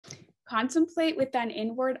Contemplate with an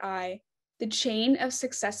inward eye the chain of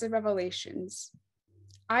successive revelations.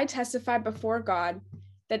 I testify before God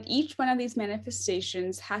that each one of these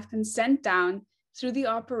manifestations hath been sent down through the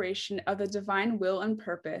operation of the divine will and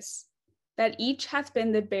purpose, that each hath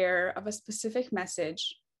been the bearer of a specific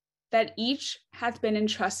message, that each hath been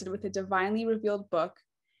entrusted with a divinely revealed book,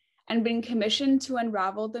 and been commissioned to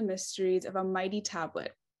unravel the mysteries of a mighty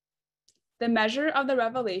tablet. The measure of the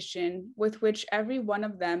revelation with which every one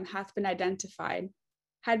of them hath been identified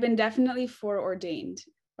had been definitely foreordained.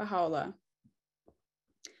 Baha'u'llah.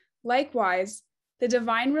 Likewise, the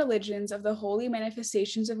divine religions of the holy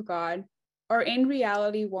manifestations of God are in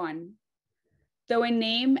reality one, though in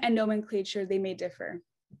name and nomenclature they may differ.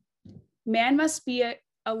 Man must be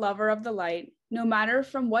a lover of the light, no matter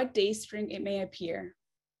from what dayspring it may appear.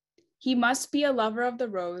 He must be a lover of the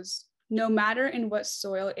rose, no matter in what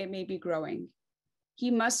soil it may be growing.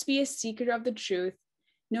 He must be a seeker of the truth,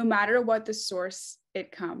 no matter what the source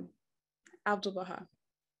it come. Abdu'l-Baha.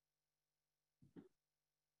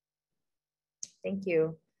 Thank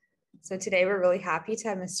you. So today we're really happy to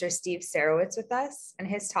have Mr. Steve Sarowitz with us, and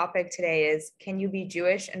his topic today is, can you be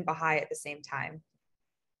Jewish and Baha'i at the same time?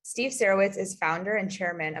 Steve Sarowitz is founder and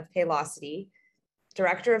chairman of Paylocity,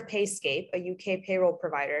 director of Payescape, a UK payroll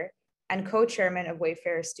provider, and co-chairman of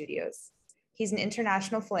Wayfarer Studios. He's an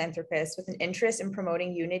international philanthropist with an interest in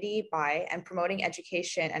promoting unity by and promoting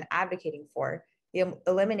education and advocating for the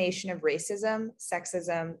elimination of racism,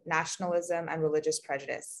 sexism, nationalism, and religious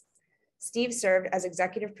prejudice. Steve served as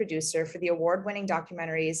executive producer for the award-winning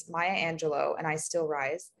documentaries Maya Angelou and I Still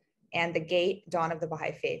Rise, and The Gate, Dawn of the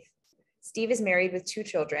Bahai Faith. Steve is married with 2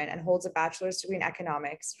 children and holds a bachelor's degree in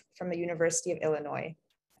economics from the University of Illinois.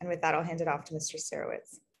 And with that, I'll hand it off to Mr.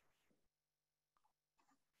 Sarowitz.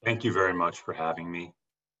 Thank you very much for having me.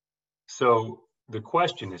 So the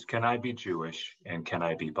question is, can I be Jewish and can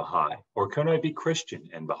I be Baha'i? Or can I be Christian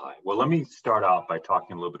and Baha'i? Well, let me start out by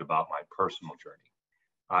talking a little bit about my personal journey.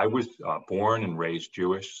 I was born and raised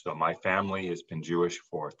Jewish, so my family has been Jewish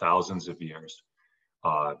for thousands of years.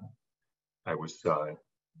 I was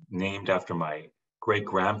named after my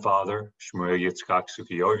great-grandfather, Shmuel Yitzchak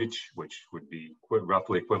Sukievich, which would be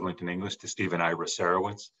roughly equivalent in English to Stephen Ira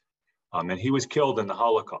Sarowitz. And he was killed in the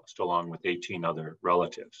Holocaust along with 18 other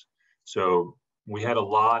relatives. So we had a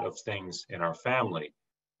lot of things in our family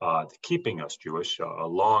keeping us Jewish, a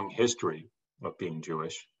long history of being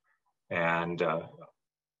Jewish. And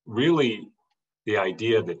really, the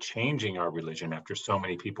idea that changing our religion after so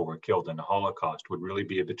many people were killed in the Holocaust would really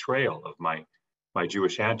be a betrayal of my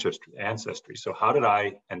Jewish ancestry. So how did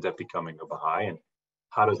I end up becoming a Baha'i, and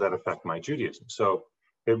how does that affect my Judaism? So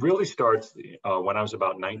it really starts when I was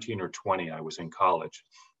about 19 or 20. I was in college,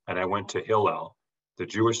 and I went to Hillel, the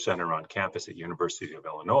Jewish center on campus at University of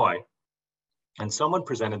Illinois, and someone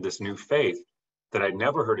presented this new faith that I'd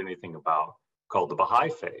never heard anything about called the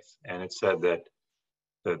Bahai Faith. And it said that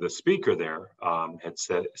the speaker there had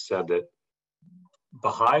said that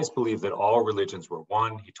Baha'is believe that all religions were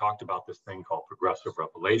one. He talked about this thing called progressive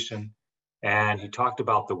revelation, and he talked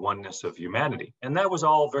about the oneness of humanity. And that was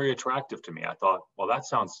all very attractive to me. I thought, well, that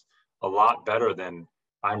sounds a lot better than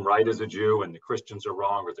I'm right as a Jew and the Christians are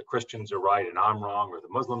wrong, or the Christians are right and I'm wrong, or the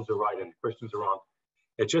Muslims are right and the Christians are wrong.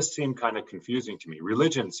 It just seemed kind of confusing to me.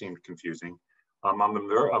 Religion seemed confusing. I'm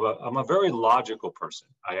a very logical person.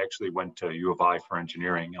 I actually went to U of I for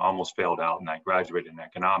engineering, almost failed out, and I graduated in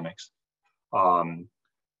economics.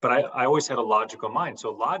 But I always had a logical mind. So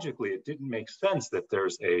logically, it didn't make sense that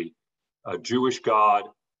there's a Jewish God,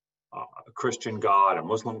 a Christian God, a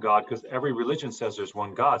Muslim God, because every religion says there's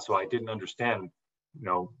one God. So I didn't understand,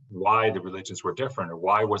 why the religions were different, or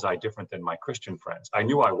why was I different than my Christian friends. I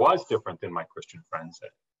knew I was different than my Christian friends,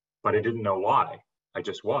 but I didn't know why. I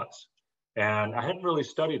just was. And I hadn't really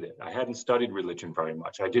studied it. I hadn't studied religion very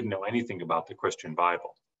much. I didn't know anything about the Christian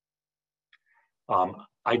Bible.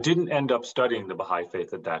 I didn't end up studying the Baha'i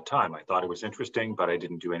Faith at that time. I thought it was interesting, but I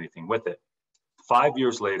didn't do anything with it. 5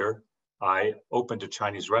 years later, I opened a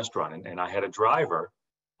Chinese restaurant, and I had a driver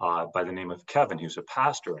by the name of Kevin. He was a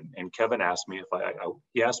pastor, and Kevin asked me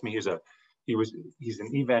he's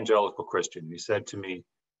an evangelical Christian. He said to me,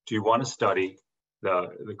 "Do you want to study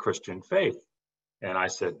the Christian faith?" And I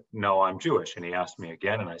said, "No, I'm Jewish." And he asked me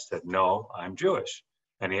again, and I said, "No, I'm Jewish."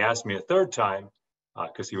 And he asked me a third time,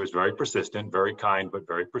 because he was very persistent, very kind, but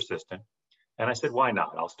very persistent. And I said, "Why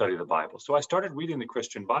not? I'll study the Bible." So I started reading the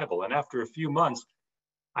Christian Bible. And after a few months,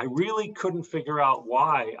 I really couldn't figure out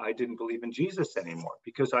why I didn't believe in Jesus anymore,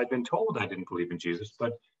 because I'd been told I didn't believe in Jesus.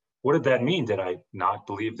 But what did that mean? Did I not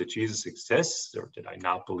believe that Jesus exists, or did I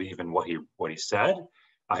not believe in what he said?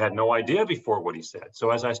 I had no idea before what he said.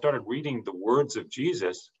 So as I started reading the words of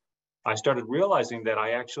Jesus, I started realizing that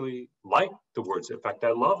I actually liked the words. In fact,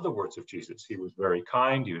 I love the words of Jesus. He was very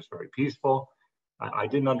kind. He was very peaceful. I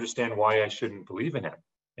didn't understand why I shouldn't believe in him.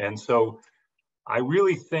 And so I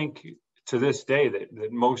really think to this day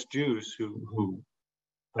that most Jews who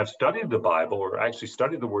have studied the Bible or actually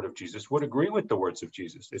studied the word of Jesus would agree with the words of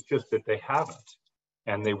Jesus. It's just that they haven't,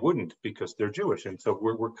 and they wouldn't because they're Jewish. And so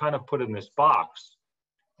we're kind of put in this box,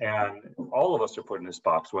 and all of us are put in this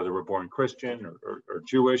box, whether we're born Christian or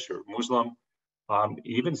Jewish or Muslim,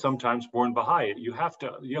 even sometimes born Baha'i. You have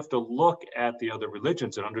to look at the other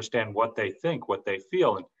religions and understand what they think, what they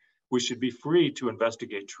feel, and we should be free to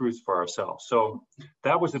investigate truth for ourselves. So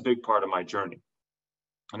that was a big part of my journey.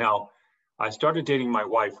 Now, I started dating my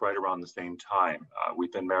wife right around the same time.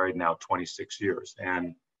 We've been married now 26 years, and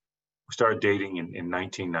we started dating in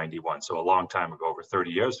 1991, so a long time ago, over 30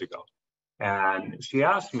 years ago. And she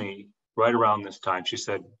asked me right around this time, she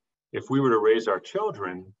said, if we were to raise our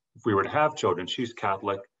children, if we were to have children, she's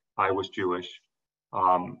Catholic, I was Jewish.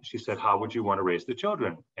 She said, how would you want to raise the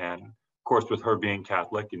children? And of course, with her being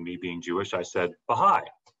Catholic and me being Jewish, I said, Baha'i.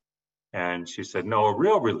 And she said, no, a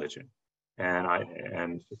real religion.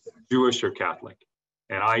 And she said, Jewish or Catholic.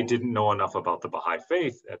 And I didn't know enough about the Baha'i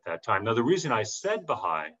faith at that time. Now, the reason I said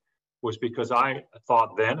Baha'i was because I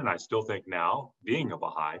thought then, and I still think now, being a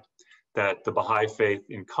Baha'i, that the Baha'i faith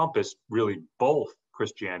encompassed really both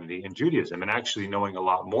Christianity and Judaism. And actually knowing a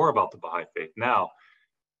lot more about the Baha'i faith now,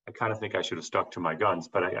 I kind of think I should have stuck to my guns,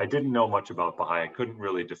 but I didn't know much about Baha'i. I couldn't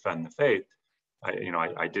really defend the faith.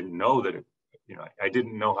 I didn't know that, I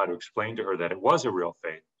didn't know how to explain to her that it was a real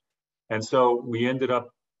faith. And so we ended up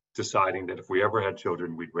deciding that if we ever had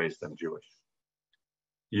children, we'd raise them Jewish.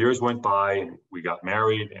 Years went by and we got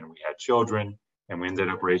married and we had children and we ended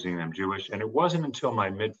up raising them Jewish. And it wasn't until my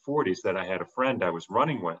mid-40s that I had a friend I was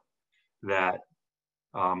running with that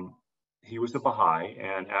he was a Baha'i.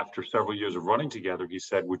 And after several years of running together, he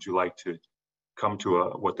said, would you like to come to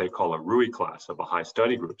what they call a Rui class, a Baha'i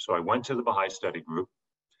study group? So I went to the Baha'i study group.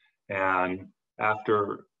 And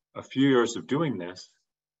after a few years of doing this,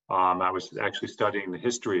 I was actually studying the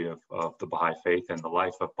history of the Baha'i faith and the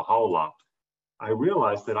life of Baha'u'llah. I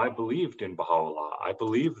realized that I believed in Baha'u'llah. I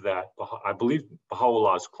believed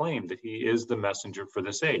Baha'u'llah's claim that he is the messenger for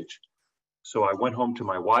this age. So I went home to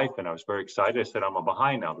my wife and I was very excited. I said, I'm a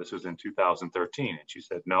Baha'i now. This was in 2013. And she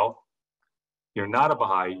said, no, you're not a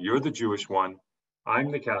Baha'i. You're the Jewish one.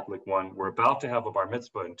 I'm the Catholic one. We're about to have a bar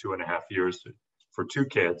mitzvah in 2.5 years for 2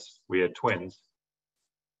 kids. We had twins.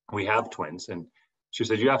 We have twins. And she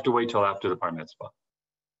said, you have to wait till after the bar mitzvah.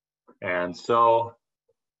 And so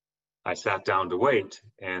I sat down to wait.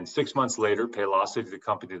 And 6 months later, Paylocity, the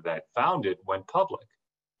company that I founded, went public.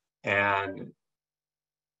 And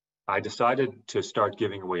I decided to start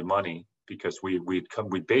giving away money because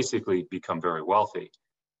we'd basically become very wealthy.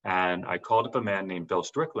 And I called up a man named Bill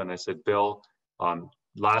Strickland. I said, Bill,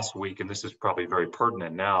 last week, and this is probably very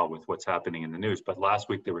pertinent now with what's happening in the news, but last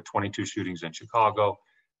week there were 22 shootings in Chicago.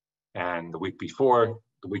 And the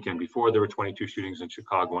weekend before, there were 22 shootings in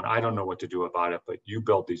Chicago. And I don't know what to do about it, but you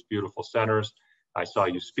built these beautiful centers. I saw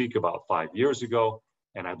you speak about 5 years ago,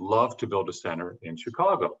 and I'd love to build a center in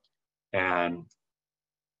Chicago. And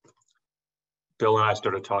Bill and I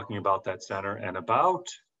started talking about that center, and about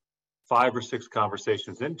 5 or 6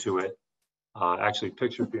 conversations into it, actually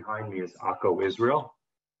pictured behind me is Akko, Israel.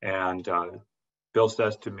 And Bill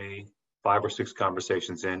says to me, 5 or 6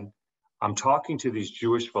 conversations in, I'm talking to these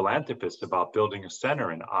Jewish philanthropists about building a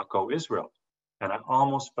center in Akko, Israel. And I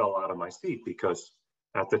almost fell out of my seat because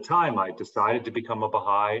at the time I decided to become a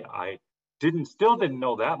Baha'i. I still didn't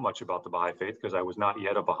know that much about the Baha'i faith because I was not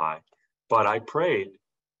yet a Baha'i, but I prayed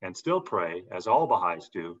and still pray, as all Baha'is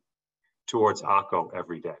do, towards Akko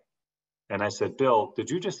every day. And I said, Bill,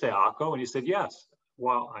 did you just say Akko? And he said, yes.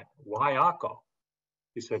 Well, why Akko?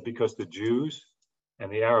 He said, because the Jews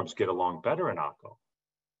and the Arabs get along better in Akko.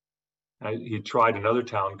 He tried another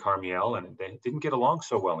town, Carmiel, and they didn't get along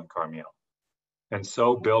so well in Carmiel. And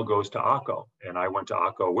so Bill goes to Akko, and I went to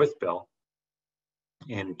Akko with Bill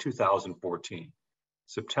in 2014.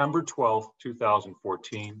 September 12th,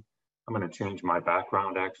 2014. I'm going to change my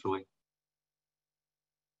background, actually.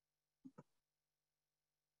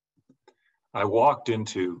 I walked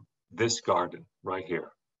into this garden right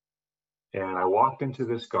here. And I walked into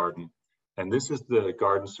this garden, and this is the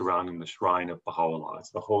garden surrounding the shrine of Baha'u'llah.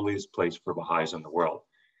 It's the holiest place for Baha'is in the world.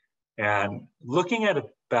 And looking at it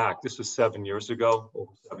back, this was 7 years ago,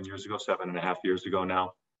 over 7 years ago, 7.5 years ago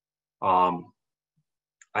now.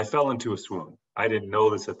 I fell into a swoon. I didn't know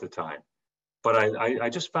this at the time, but I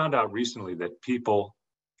just found out recently that people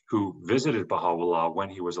who visited Baha'u'llah when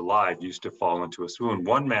he was alive used to fall into a swoon.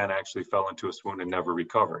 One man actually fell into a swoon and never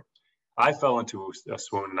recovered. I fell into a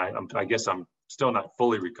swoon, and I guess I'm still not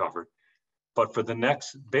fully recovered. But for the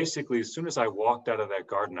next, basically, as soon as I walked out of that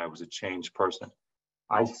garden, I was a changed person.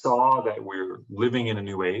 I saw that we're living in a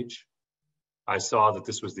new age. I saw that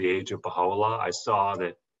this was the age of Baha'u'llah. I saw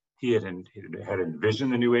that he had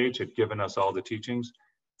envisioned the new age, had given us all the teachings.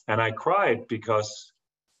 And I cried because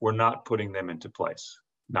we're not putting them into place,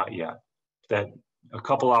 not yet. That a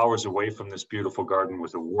couple hours away from this beautiful garden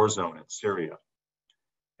was a war zone in Syria.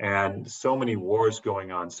 And so many wars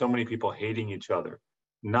going on, so many people hating each other,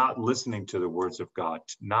 not listening to the words of God,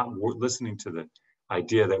 not listening to the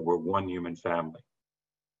idea that we're one human family.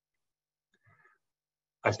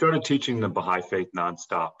 I started teaching the Baha'i Faith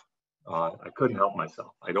nonstop. I couldn't help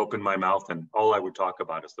myself. I'd open my mouth and all I would talk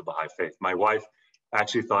about is the Baha'i Faith. My wife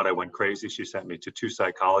actually thought I went crazy. She sent me to 2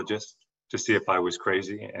 psychologists to see if I was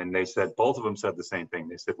crazy. And they said, both of them said the same thing.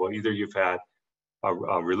 They said, well, either you've had a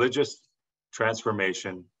religious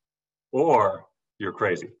transformation or you're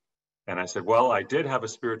crazy. And I said, well, I did have a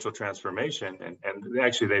spiritual transformation. And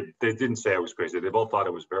actually, they didn't say I was crazy. They both thought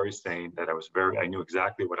I was very sane, that I knew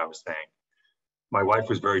exactly what I was saying. My wife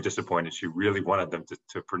was very disappointed. She really wanted them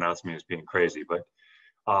to pronounce me as being crazy. But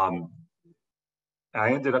I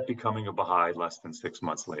ended up becoming a Baha'i less than 6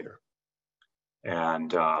 months later.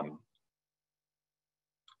 And that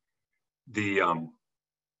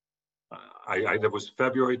was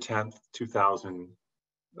February 10th,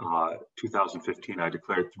 2015. I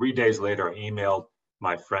declared. 3 days later, I emailed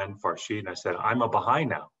my friend Farshid and I said, I'm a Baha'i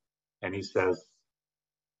now. And he says,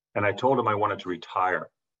 and I told him I wanted to retire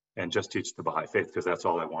and just teach the Baha'i Faith because that's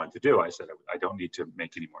all I wanted to do. I said, I don't need to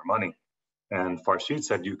make any more money. And Farshid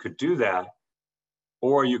said, you could do that,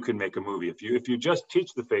 or you can make a movie. If you just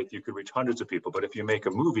teach the faith, you could reach hundreds of people. But if you make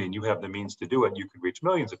a movie and you have the means to do it, you could reach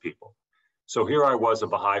millions of people. So here I was, a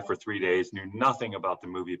Baha'i for 3 days, knew nothing about the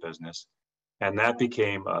movie business. And that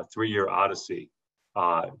became a 3-year odyssey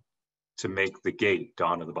to make The Gate,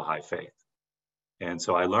 Dawn of the Baha'i Faith. And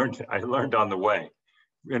so I learned on the way.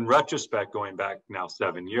 In retrospect, going back now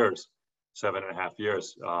 7.5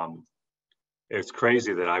 years, it's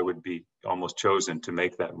crazy that I would be almost chosen to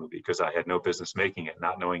make that movie because I had no business making it,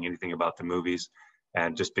 not knowing anything about the movies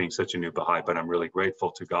and just being such a new Baha'i. But I'm really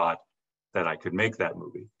grateful to God that I could make that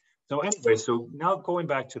movie. So anyway, so now going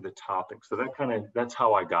back to the topic. So that's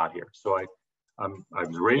how I got here. So I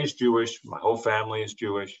was raised Jewish. My whole family is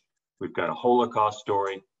Jewish. We've got a Holocaust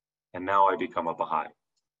story, and now I become a Baha'i.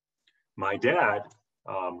 My dad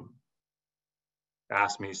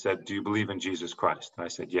asked me, he said, do you believe in Jesus Christ? And I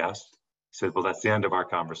said, yes. He said, well, that's the end of our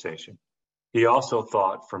conversation. He also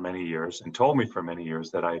thought for many years and told me for many years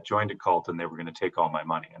that I had joined a cult and they were going to take all my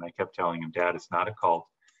money. And I kept telling him, Dad, it's not a cult.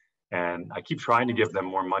 And I keep trying to give them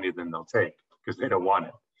more money than they'll take because they don't want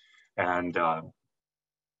it. And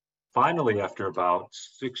finally, after about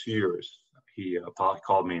 6 years, he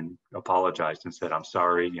called me and apologized and said, I'm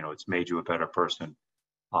sorry, it's made you a better person.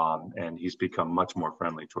 And he's become much more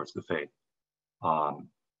friendly towards the faith.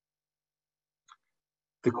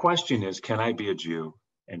 The question is, can I be a Jew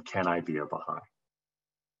and can I be a Baha'i?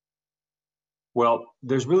 Well,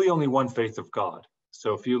 there's really only one faith of God.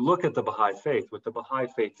 So if you look at the Baha'i Faith, what the Baha'i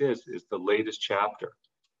Faith is the latest chapter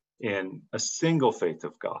in a single faith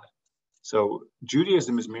of God. So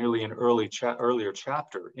Judaism is merely an earlier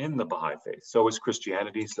chapter in the Baha'i Faith. So is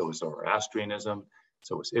Christianity, so is Zoroastrianism,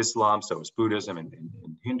 so is Islam, so is Buddhism and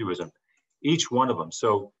Hinduism, each one of them.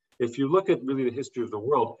 So if you look at really the history of the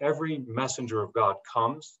world, every messenger of God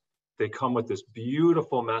comes, they come with this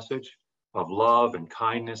beautiful message of love and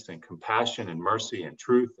kindness and compassion and mercy and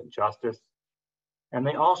truth and justice. And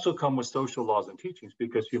they also come with social laws and teachings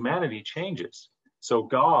because humanity changes. So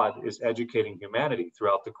God is educating humanity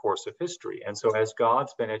throughout the course of history. And so as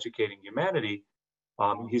God's been educating humanity,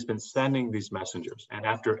 he's been sending these messengers. And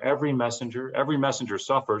after every messenger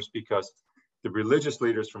suffers because the religious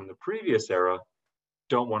leaders from the previous era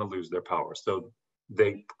don't want to lose their power. So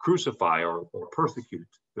they crucify or persecute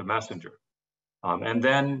the messenger. And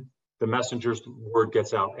then the messenger's word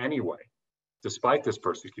gets out anyway, despite this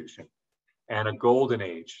persecution. And a golden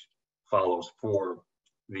age follows for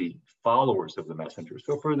the followers of the messenger.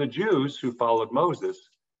 So for the Jews who followed Moses,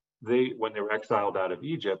 when they were exiled out of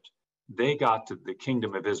Egypt, they got to the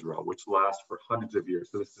kingdom of Israel, which lasts for hundreds of years.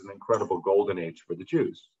 So this is an incredible golden age for the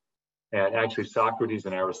Jews. And actually Socrates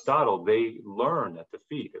and Aristotle, they learned at the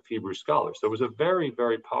feet of Hebrew scholars. So it was a very,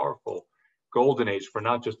 very powerful golden age for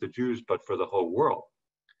not just the Jews, but for the whole world.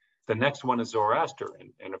 The next one is Zoroaster.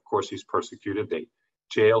 And of course, he's persecuted. They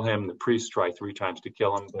jail him. The priests try 3 times to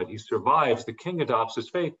kill him, but he survives. The king adopts his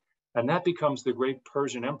faith. And that becomes the great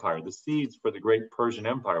Persian Empire, the seeds for the great Persian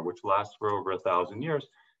Empire, which lasts for over 1,000 years.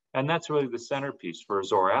 And that's really the centerpiece for a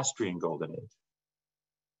Zoroastrian golden age.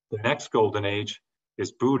 The next golden age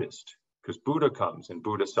is Buddhist, because Buddha comes and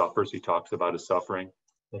Buddha suffers. He talks about his suffering.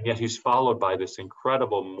 And yet he's followed by this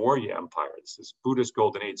incredible Maurya Empire. This is Buddhist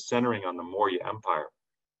golden age centering on the Maurya Empire,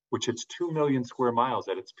 which hits 2 million square miles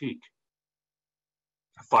at its peak.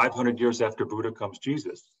 500 years after Buddha comes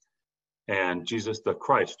Jesus, and Jesus the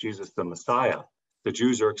Christ, Jesus the Messiah. The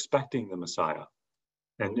Jews are expecting the Messiah.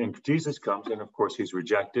 And Jesus comes, and of course he's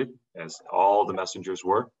rejected, as all the messengers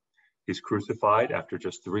were. He's crucified after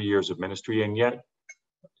just 3 years of ministry, and yet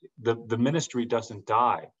the ministry doesn't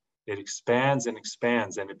die. It expands and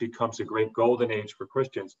expands, and it becomes a great golden age for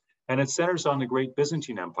Christians. And it centers on the great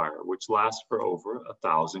Byzantine Empire, which lasts for over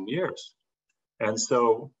 1,000 years. And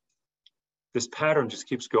so this pattern just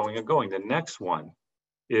keeps going and going. The next one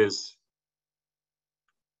is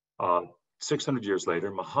 600 years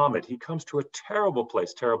later, Muhammad. He comes to a terrible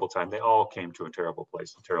place, terrible time. They all came to a terrible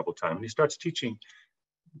place, a terrible time. And he starts teaching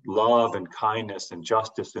love and kindness and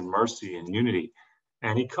justice and mercy and unity.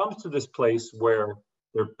 And he comes to this place where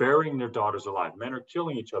they're burying their daughters alive. Men are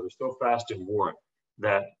killing each other so fast in war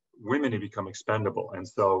that women have become expendable. And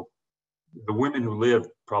so the women who live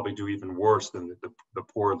probably do even worse than the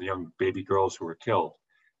poor, the young baby girls who were killed.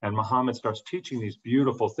 And Muhammad starts teaching these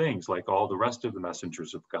beautiful things like all the rest of the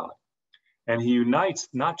messengers of God. And he unites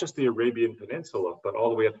not just the Arabian Peninsula, but all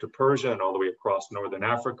the way up to Persia and all the way across Northern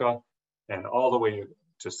Africa and all the way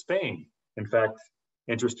to Spain. In fact,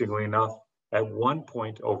 interestingly enough, at one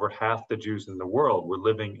point, over half the Jews in the world were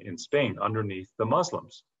living in Spain underneath the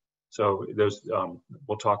Muslims. So there's,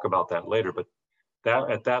 we'll talk about that later, but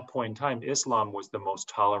at that point in time, Islam was the most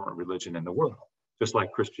tolerant religion in the world, just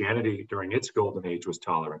like Christianity during its golden age was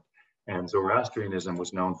tolerant. And Zoroastrianism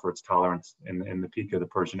was known for its tolerance in the peak of the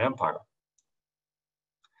Persian Empire.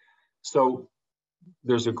 So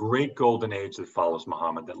there's a great golden age that follows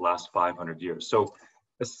Muhammad that lasts 500 years. So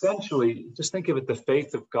essentially, just think of it, the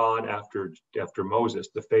faith of God after Moses,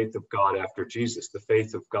 the faith of God after Jesus, the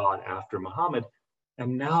faith of God after Muhammad.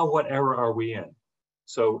 And now what era are we in?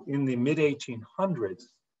 So in the mid-1800s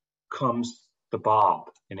comes the Bab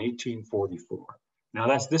in 1844.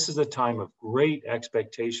 Now this is a time of great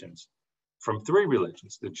expectations from three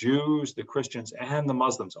religions, the Jews, the Christians, and the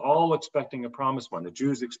Muslims, all expecting a promised one. The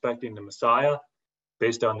Jews expecting the Messiah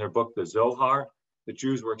based on their book, the Zohar. The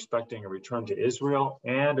Jews were expecting a return to Israel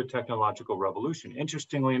and a technological revolution.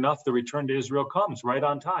 Interestingly enough, the return to Israel comes right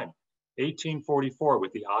on time, 1844,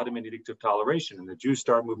 with the Ottoman Edict of Toleration, and the Jews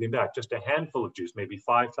start moving back. Just a handful of Jews, maybe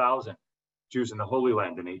 5,000 Jews in the Holy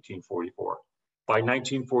Land in 1844. By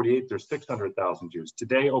 1948, there's 600,000 Jews.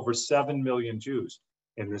 Today, over 7 million Jews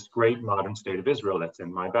in this great modern state of Israel that's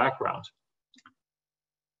in my background,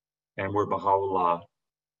 and where Baha'u'llah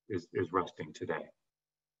is resting today.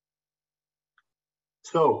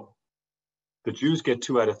 So the Jews get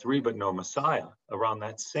 2 out of 3, but no Messiah. Around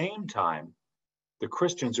that same time, the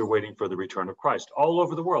Christians are waiting for the return of Christ all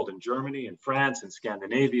over the world, in Germany, in France, in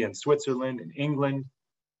Scandinavia, in Switzerland, in England,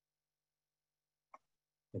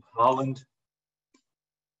 in Holland,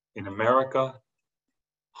 in America.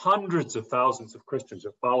 Hundreds of thousands of Christians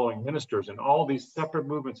are following ministers, and all these separate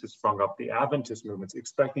movements have sprung up, the Adventist movements,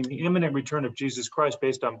 expecting the imminent return of Jesus Christ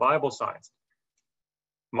based on Bible signs.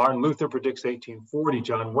 Martin Luther predicts 1840,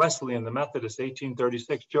 John Wesley and the Methodists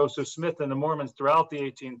 1836, Joseph Smith and the Mormons throughout the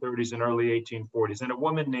 1830s and early 1840s, and a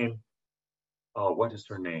woman named, what is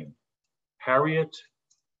her name? Harriet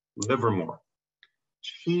Livermore.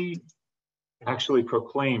 She actually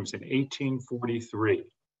proclaims in 1843,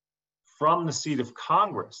 from the seat of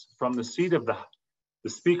Congress, from the seat of the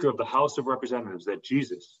Speaker of the House of Representatives, that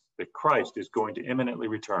Jesus, that Christ is going to imminently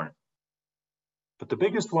return. But the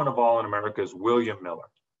biggest one of all in America is William Miller.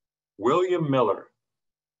 William Miller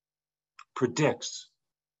predicts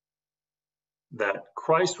that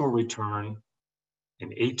Christ will return in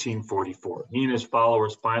 1844. He and his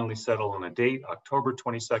followers finally settle on a date, October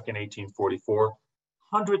 22nd, 1844.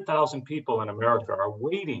 100,000 people in America are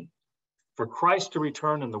waiting for Christ to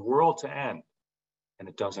return and the world to end, and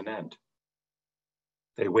it doesn't end.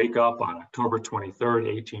 They wake up on October 23rd,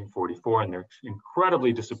 1844, and they're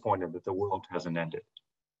incredibly disappointed that the world hasn't ended.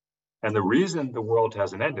 And the reason the world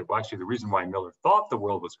hasn't ended, well, actually the reason why Miller thought the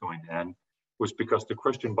world was going to end, was because the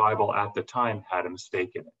Christian Bible at the time had a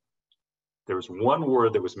mistake in it. There was one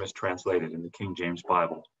word that was mistranslated in the King James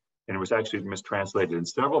Bible, and it was actually mistranslated in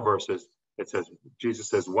several verses. It says, Jesus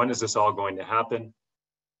says, when is this all going to happen?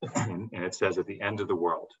 And it says, at the end of the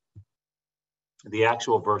world. The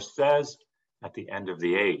actual verse says, at the end of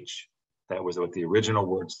the age. That was what the original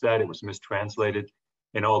word said. It was mistranslated.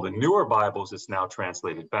 In all the newer Bibles, it's now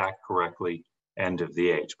translated back correctly, end of the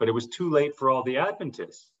age. But it was too late for all the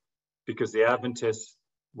Adventists. because the Adventists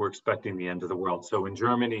were expecting the end of the world. So in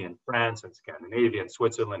Germany and France and Scandinavia and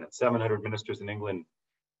Switzerland and 700 ministers in England,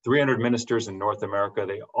 300 ministers in North America,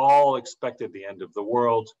 they all expected the end of the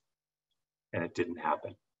world, and it didn't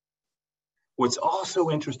happen. What's also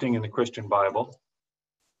interesting in the Christian Bible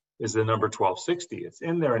is the number 1260. It's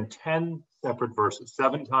in there in 10 separate verses,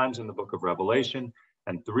 7 times in the book of Revelation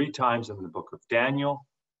and 3 times in the book of Daniel.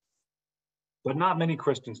 But not many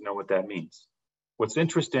Christians know what that means. What's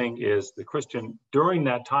interesting is during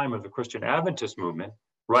that time of the Christian Adventist movement,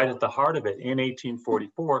 right at the heart of it in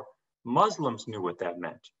 1844, Muslims knew what that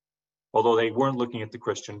meant, although they weren't looking at the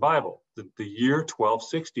Christian Bible. The year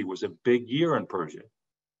 1260 was a big year in Persia.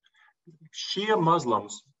 Shia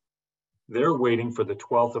Muslims, they're waiting for the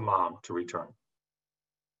 12th Imam to return.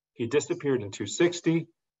 He disappeared in 260,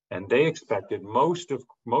 and they expected most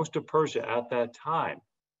of Persia at that time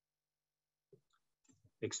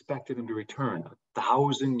expected him to return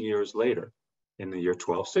 1,000 years later in the year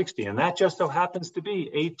 1260. And that just so happens to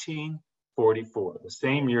be 1844, the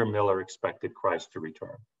same year Miller expected Christ to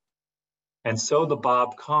return. And so the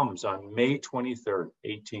Bab comes on May 23rd,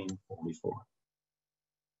 1844,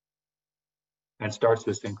 and starts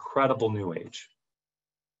this incredible new age.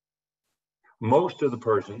 Most of the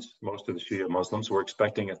Persians, most of the Shia Muslims were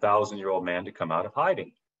expecting a 1,000-year-old man to come out of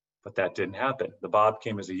hiding, but that didn't happen. The Bab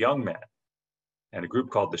came as a young man. And a group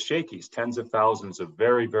called the Sheikhis, tens of thousands of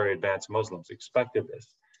very, very advanced Muslims, expected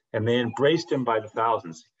this. And they embraced him by the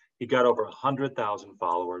thousands. He got over 100,000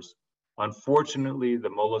 followers. Unfortunately, the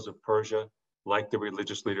mullahs of Persia, like the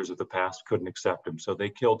religious leaders of the past, couldn't accept him. So they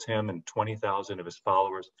killed him and 20,000 of his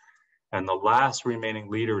followers. And the last remaining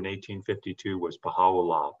leader in 1852 was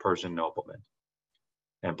Baha'u'llah, a Persian nobleman.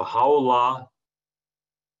 And Baha'u'llah,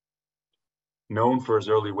 known for his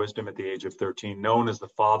early wisdom at the age of 13, known as the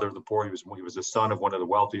father of the poor, he was the son of one of the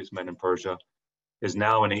wealthiest men in Persia, is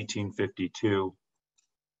now in 1852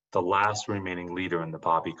 the last remaining leader in the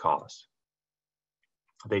Bahá'í cause.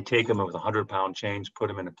 They take him with 100-pound chains, put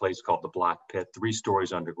him in a place called the Black Pit, 3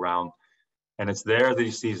 stories underground, and it's there that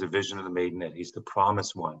he sees a vision of the Maidenhead. He's the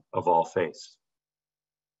promised one of all faiths.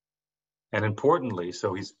 And importantly,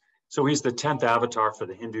 so he's the 10th avatar for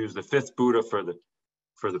the Hindus, the 5th Buddha for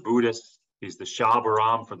the Buddhists. He's the Shah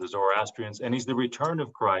Bahram for the Zoroastrians, and he's the return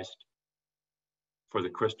of Christ for the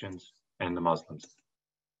Christians and the Muslims.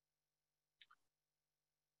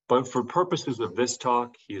 But for purposes of this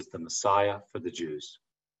talk, he is the Messiah for the Jews,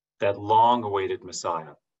 that long-awaited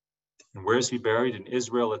Messiah. And where is he buried? In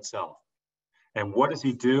Israel itself. And what does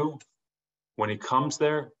he do when he comes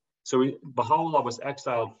there? So Baha'u'llah was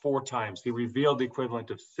exiled 4 times. He revealed the equivalent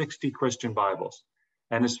of 60 Christian Bibles.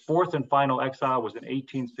 And his 4th and final exile was in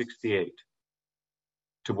 1868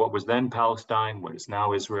 to what was then Palestine, what is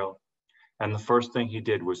now Israel. And the first thing he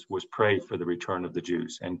did was pray for the return of the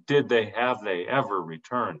Jews. And have they ever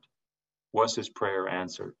returned? Was his prayer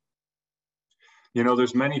answered? You know,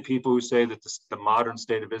 there's many people who say that the modern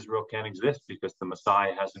state of Israel can't exist because the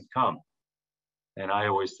Messiah hasn't come. And I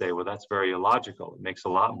always say, well, that's very illogical. It makes a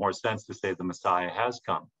lot more sense to say the Messiah has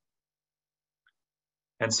come.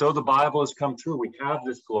 And so the Bible has come true. We have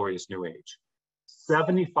this glorious new age.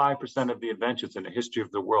 75% of the inventions in the history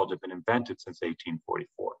of the world have been invented since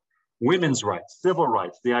 1844. Women's rights, civil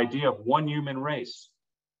rights, the idea of one human race,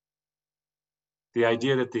 the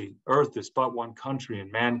idea that the earth is but one country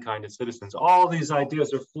and mankind as citizens, all these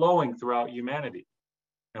ideas are flowing throughout humanity,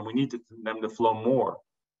 and we need them to flow more.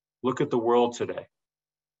 Look at the world today.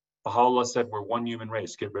 Baha'u'llah said we're one human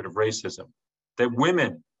race, get rid of racism, that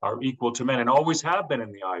women are equal to men and always have been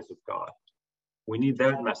in the eyes of God. We need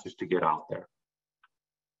that message to get out there.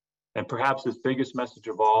 And perhaps his biggest message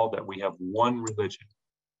of all, that we have one religion,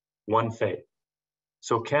 one faith.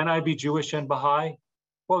 So can I be Jewish and Baha'i?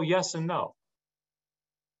 Well, yes and no.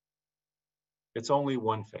 It's only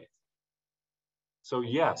one faith. So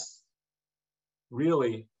yes,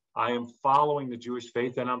 really, I am following the Jewish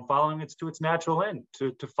faith, and I'm following it to its natural end,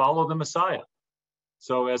 to follow the Messiah.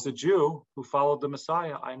 So as a Jew who followed the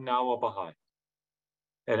Messiah, I'm now a Baha'i.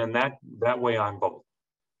 And in that way, I'm both.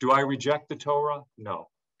 Do I reject the Torah? No.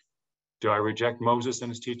 Do I reject Moses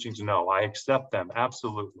and his teachings? No. I accept them,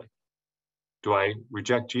 absolutely. Do I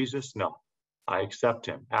reject Jesus? No. I accept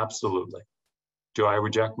him, absolutely. Do I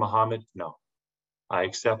reject Muhammad? No. I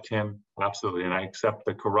accept him, absolutely. And I accept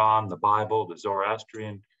the Quran, the Bible, the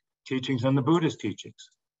Zoroastrian teachings, and the Buddhist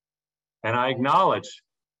teachings. And I acknowledge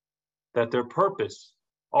that their purpose,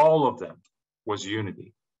 all of them, was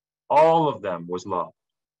unity. All of them was love.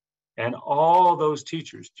 And all those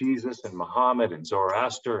teachers, Jesus and Muhammad and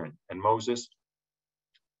Zoroaster and Moses,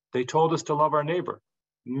 they told us to love our neighbor.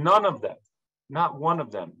 None of them, not one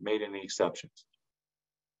of them, made any exceptions.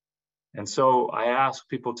 And so I ask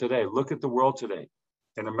people today, look at the world today,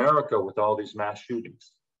 in America with all these mass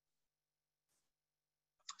shootings.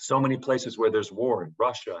 So many places where there's war in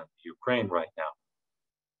Russia and Ukraine right now.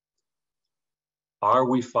 Are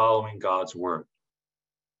we following God's word?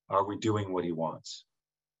 Are we doing what he wants?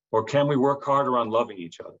 Or can we work harder on loving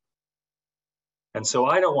each other? And so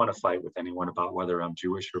I don't want to fight with anyone about whether I'm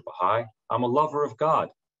Jewish or Baha'i. I'm a lover of God.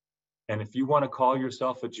 And if you want to call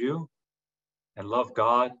yourself a Jew and love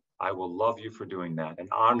God, I will love you for doing that and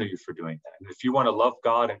honor you for doing that. And if you want to love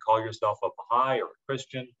God and call yourself a Baha'i or a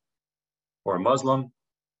Christian or a Muslim,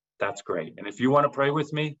 that's great. And if you want to pray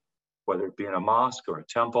with me, whether it be in a mosque or a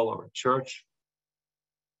temple or a church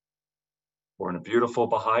or in a beautiful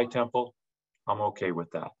Baha'i temple, I'm okay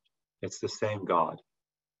with that. It's the same God.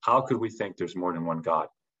 How could we think there's more than one God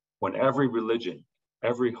when every religion,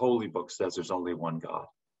 every holy book says there's only one God,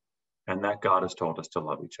 and that God has told us to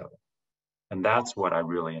love each other? And that's what I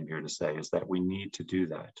really am here to say, is that we need to do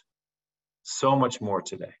that so much more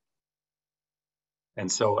today.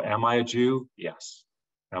 And so am I a Jew? Yes.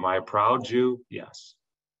 Am I a proud Jew? Yes.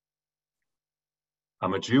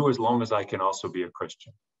 I'm a Jew as long as I can also be a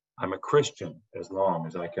Christian. I'm a Christian as long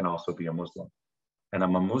as I can also be a Muslim. And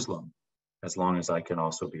I'm a Muslim as long as I can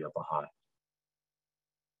also be a Baha'i.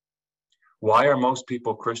 Why are most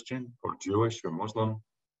people Christian or Jewish or Muslim?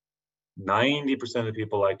 90% of the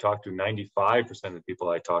people I talk to, 95% of the people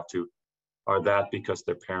I talk to are that because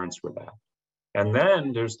their parents were that. And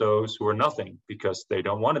then there's those who are nothing because they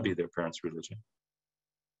don't want to be their parents' religion.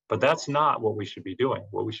 But that's not what we should be doing.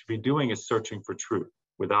 What we should be doing is searching for truth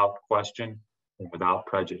without question and without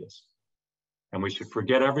prejudice. And we should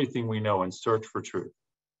forget everything we know and search for truth.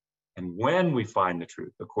 And when we find the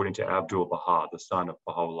truth, according to Abdul Baha, the son of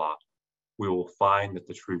Baha'u'llah, we will find that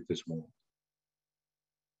the truth is one.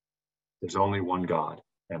 There's only one God,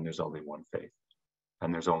 and there's only one faith,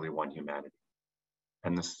 and there's only one humanity.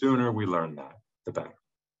 And the sooner we learn that, the better.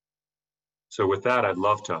 So with that, I'd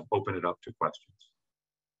love to open it up to questions.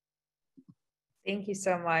 Thank you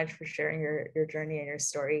so much for sharing your journey and your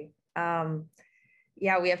story.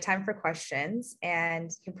 Yeah, we have time for questions, and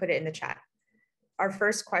you can put it in the chat. Our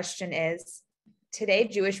first question is, today,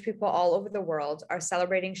 Jewish people all over the world are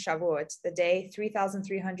celebrating Shavuot, the day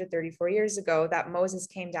 3,334 years ago that Moses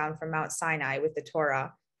came down from Mount Sinai with the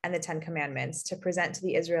Torah and the 10 Commandments to present to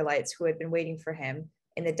the Israelites who had been waiting for him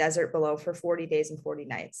in the desert below for 40 days and 40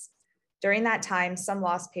 nights. During that time, some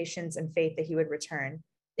lost patience and faith that he would return.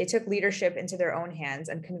 They took leadership into their own hands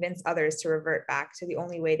and convinced others to revert back to the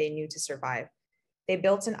only way they knew to survive. They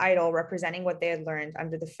built an idol representing what they had learned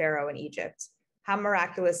under the Pharaoh in Egypt. How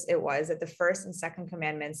miraculous it was that the first and second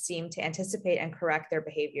commandments seemed to anticipate and correct their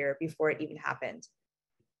behavior before it even happened.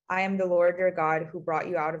 I am the Lord your God who brought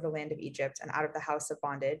you out of the land of Egypt and out of the house of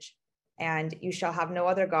bondage. And you shall have no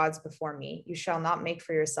other gods before me. You shall not make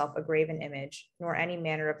for yourself a graven image, nor any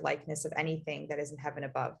manner of likeness of anything that is in heaven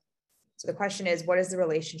above. So the question is, what is the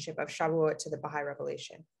relationship of Shavuot to the Baha'i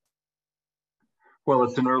revelation? Well,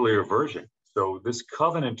 it's an earlier version. So this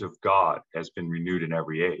covenant of God has been renewed in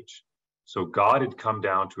every age. So God had come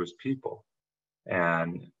down to his people.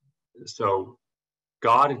 And so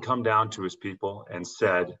God had come down to his people and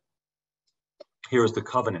said, here's the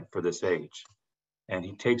covenant for this age. And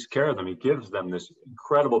he takes care of them. He gives them this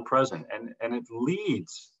incredible present. And it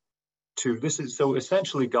leads to this. So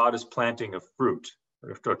essentially God is planting a fruit,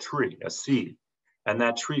 a tree, a seed. And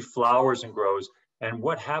that tree flowers and grows. And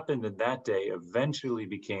what happened in that day eventually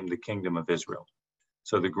became the kingdom of Israel.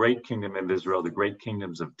 So the great kingdom of Israel, the great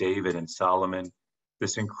kingdoms of David and Solomon,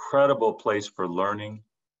 this incredible place for learning,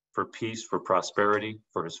 for peace, for prosperity,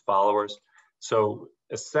 for his followers. So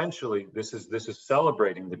essentially, this is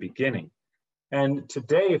celebrating the beginning. And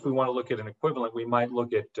today, if we want to look at an equivalent, we might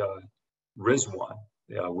look at Rizwan,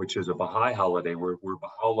 which is a Baha'i holiday where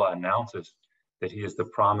Baha'u'llah announces that he is the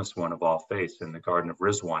promised one of all faiths in the Garden of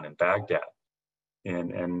Rizwan in Baghdad.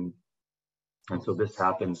 And so this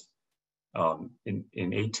happens in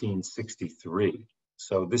 1863.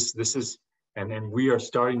 So this is, and we are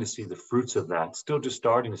starting to see the fruits of that, still just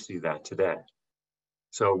starting to see that today.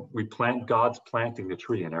 So God's planting the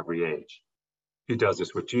tree in every age. He does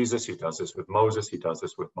this with Jesus, he does this with Moses, he does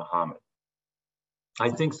this with Muhammad. I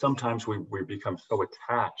think sometimes we become so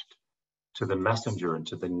attached to the messenger and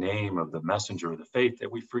to the name of the messenger of the faith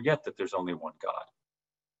that we forget that there's only one God.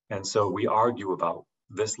 And so we argue about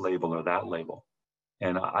this label or that label.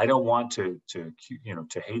 And I don't want to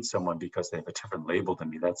hate someone because they have a different label than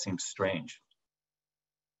me. That seems strange.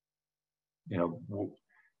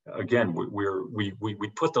 Again, we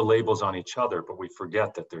put the labels on each other, but we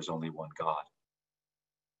forget that there's only one God.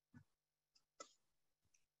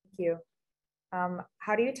 Thank you.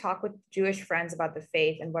 How do you talk with Jewish friends about the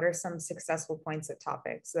faith, and what are some successful points of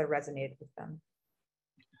topics that resonated with them?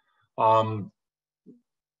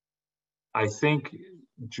 I think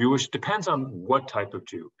Jewish depends on what type of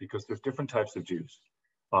Jew, because there's different types of Jews.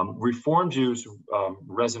 Reform Jews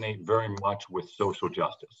resonate very much with social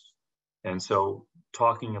justice. And so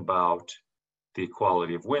talking about the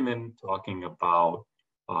equality of women, talking about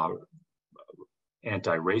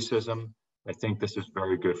anti-racism, I think this is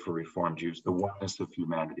very good for Reform Jews, the oneness of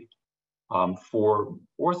humanity. For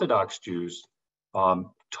Orthodox Jews,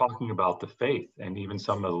 talking about the faith and even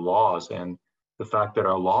some of the laws and the fact that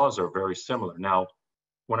our laws are very similar. Now,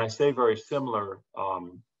 when I say very similar,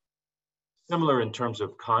 similar in terms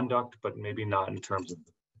of conduct, but maybe not in terms of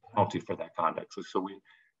the penalty for that conduct. So we,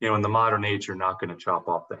 in the modern age, you're not going to chop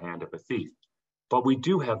off the hand of a thief. But we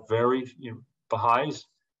do have Baha'is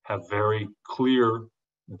have very clear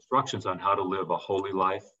instructions on how to live a holy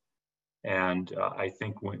life. And I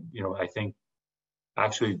think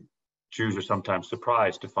actually Jews are sometimes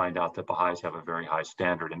surprised to find out that Baha'is have a very high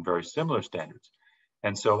standard and very similar standards.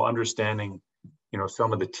 And so understanding,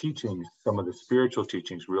 some of the teachings, some of the spiritual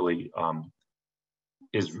teachings really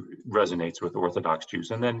resonates with Orthodox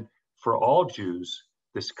Jews. And then for all Jews,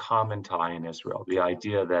 this common tie in Israel, the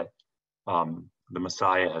idea that the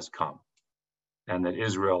Messiah has come and that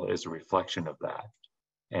Israel is a reflection of that.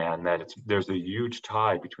 And that there's a huge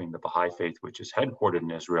tie between the Baha'i Faith, which is headquartered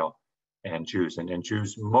in Israel, and Jews. And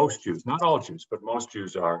Jews, most Jews, not all Jews, but most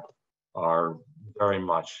Jews are very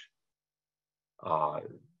much,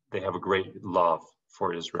 they have a great love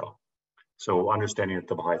for Israel. So understanding that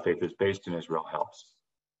the Baha'i Faith is based in Israel helps.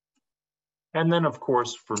 And then, of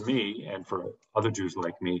course, for me and for other Jews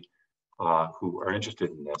like me who are interested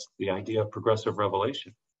in this, the idea of progressive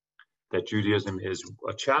revelation, that Judaism is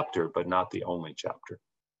a chapter, but not the only chapter.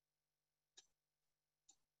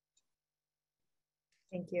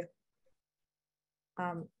 Thank you.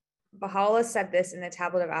 Baha'u'llah said this in the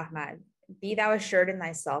Tablet of Ahmad: "Be thou assured in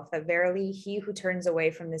thyself that verily he who turns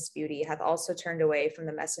away from this beauty hath also turned away from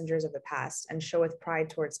the messengers of the past, and showeth pride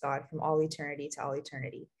towards God from all eternity to all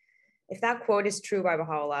eternity." If that quote is true by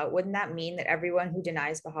Baha'u'llah, wouldn't that mean that everyone who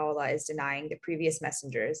denies Baha'u'llah is denying the previous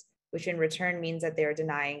messengers, which in return means that they are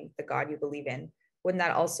denying the God you believe in? Wouldn't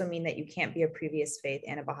that also mean that you can't be a previous faith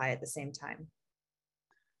and a Baha'i at the same time?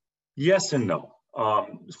 Yes and no.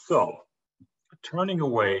 So turning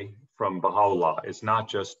away from Baha'u'llah is not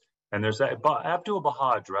just, and there's that, Abdul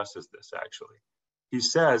Baha addresses this actually. He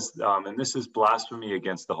says, and this is blasphemy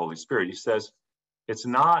against the Holy Spirit, he says, it's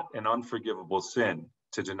not an unforgivable sin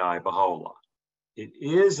to deny Baha'u'llah. It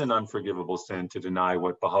is an unforgivable sin to deny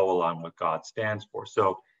what Baha'u'llah and what God stands for.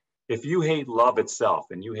 So if you hate love itself,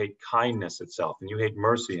 and you hate kindness itself, and you hate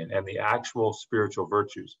mercy and the actual spiritual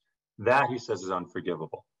virtues, that, he says, is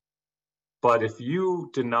unforgivable. But if you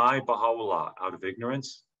deny Baha'u'llah out of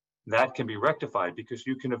ignorance, that can be rectified because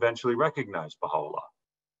you can eventually recognize Baha'u'llah.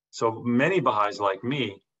 So many Baha'is like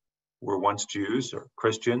me were once Jews or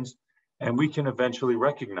Christians, and we can eventually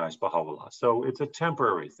recognize Baha'u'llah. So it's a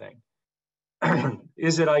temporary thing.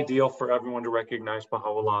 Is it ideal for everyone to recognize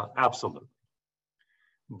Baha'u'llah? Absolutely.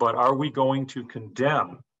 But are we going to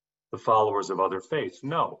condemn the followers of other faiths?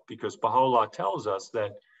 No, because Baha'u'llah tells us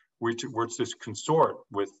that we're to consort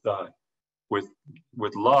with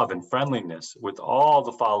love and friendliness with all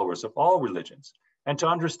the followers of all religions, and to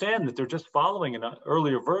understand that they're just following an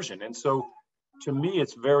earlier version. And so to me,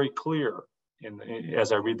 it's very clear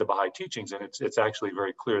as I read the Baha'i teachings, and it's actually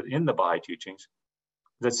very clear in the Baha'i teachings,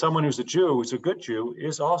 that someone who's a Jew, who's a good Jew,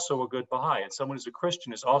 is also a good Baha'i, and someone who's a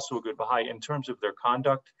Christian is also a good Baha'i in terms of their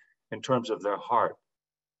conduct, in terms of their heart.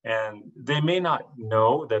 And they may not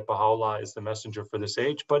know that Baha'u'llah is the messenger for this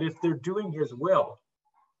age, but if they're doing his will,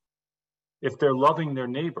 if they're loving their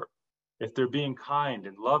neighbor, if they're being kind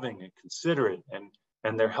and loving and considerate,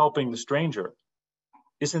 and they're helping the stranger,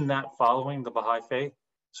 isn't that following the Baha'i faith?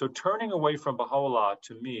 So turning away from Baha'u'llah,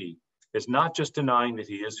 to me, is not just denying that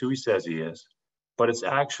he is who he says he is, but it's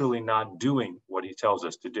actually not doing what he tells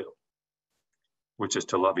us to do, which is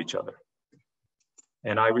to love each other.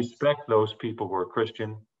 And I respect those people who are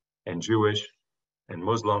Christian and Jewish and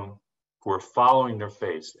Muslim who are following their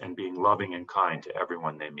faith and being loving and kind to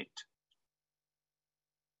everyone they meet.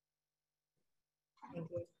 Thank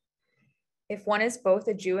you. If one is both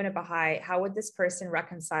a Jew and a Baha'i, how would this person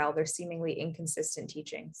reconcile their seemingly inconsistent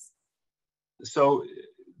teachings? So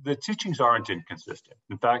the teachings aren't inconsistent.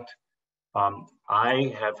 In fact,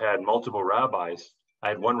 I have had multiple rabbis. I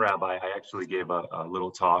had one rabbi, I actually gave a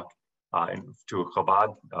little talk to a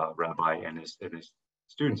Chabad rabbi and his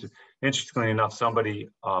students. Interestingly enough, somebody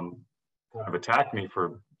kind of attacked me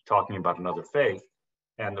for talking about another faith.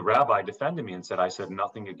 And the rabbi defended me and said, I said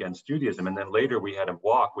nothing against Judaism. And then later we had a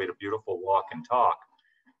beautiful walk and talk.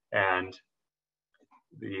 And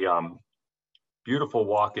the beautiful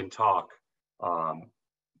walk and talk,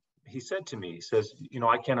 he said to me, he says,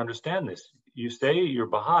 I can't understand this. You say you're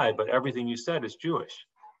Baha'i, but everything you said is Jewish.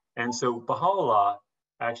 And so Baha'u'llah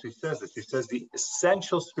actually says this. He says the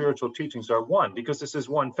essential spiritual teachings are one, because this is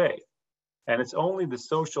one faith. And it's only the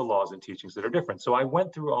social laws and teachings that are different. So I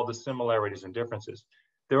went through all the similarities and differences.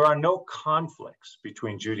 There are no conflicts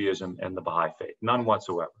between Judaism and the Baha'i Faith, none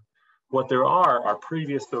whatsoever. What there are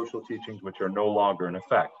previous social teachings which are no longer in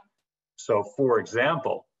effect. So for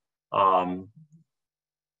example,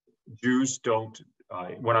 Jews don't,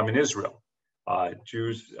 when I'm in Israel,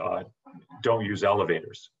 Jews don't use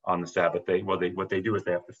elevators on the Sabbath. What they do is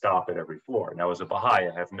they have to stop at every floor. Now, as a Baha'i,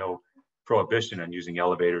 I have no prohibition on using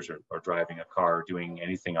elevators or driving a car or doing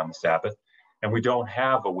anything on the Sabbath. And we don't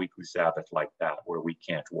have a weekly Sabbath like that where we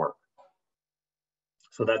can't work.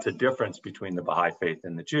 So that's a difference between the Baha'i faith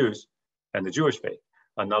and the Jews and the Jewish faith.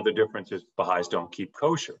 Another difference is Baha'is don't keep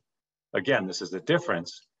kosher. Again, this is a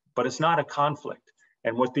difference, but it's not a conflict.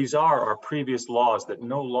 And what these are previous laws that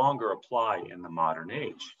no longer apply in the modern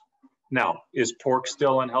age. Now, is pork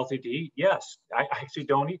still unhealthy to eat? Yes, I actually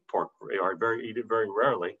don't eat pork, or eat it very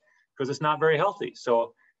rarely, because it's not very healthy.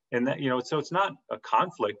 So, so it's not a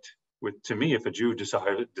conflict to me if a Jew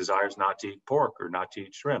desires not to eat pork or not to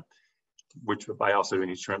eat shrimp, which I also don't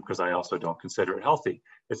eat shrimp because I also don't consider it healthy.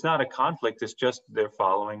 It's not a conflict. It's just they're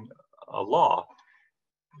following a law.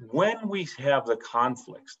 When we have the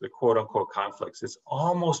conflicts, the quote unquote conflicts, it's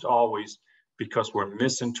almost always because we're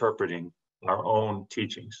misinterpreting our own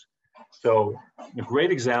teachings. So a great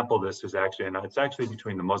example of this is it's actually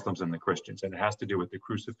between the Muslims and the Christians, and it has to do with the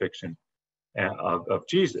crucifixion of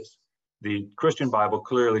Jesus. The Christian Bible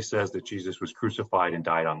clearly says that Jesus was crucified and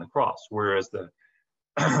died on the cross, whereas the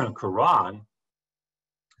Quran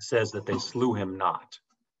says that they slew him not.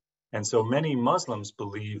 And so many Muslims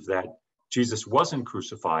believe that Jesus wasn't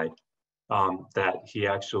crucified, that he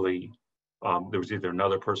actually, there was either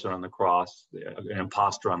another person on the cross, an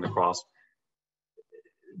imposter on the cross.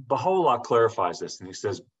 Baha'u'llah clarifies this, and he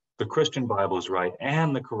says, the Christian Bible is right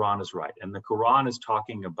and the Quran is right. And the Quran is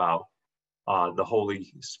talking about the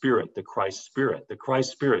Holy Spirit, the Christ Spirit. The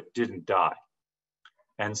Christ Spirit didn't die.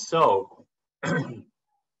 And so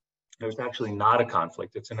there's actually not a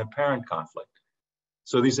conflict, it's an apparent conflict.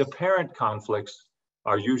 So these apparent conflicts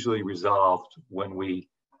are usually resolved when we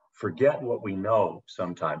forget what we know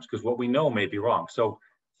sometimes, because what we know may be wrong. So,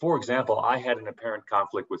 for example, I had an apparent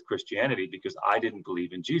conflict with Christianity because I didn't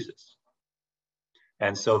believe in Jesus.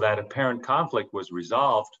 And so that apparent conflict was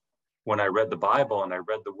resolved when I read the Bible and I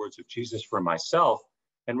read the words of Jesus for myself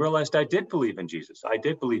and realized I did believe in Jesus. I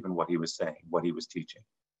did believe in what he was saying, what he was teaching.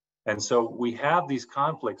 And so we have these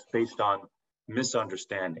conflicts based on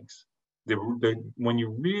misunderstandings. When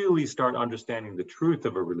you really start understanding the truth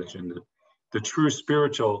of a religion, the true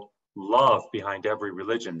spiritual love behind every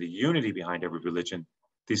religion, the unity behind every religion,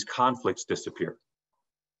 these conflicts disappear.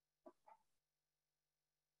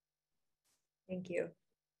 Thank you.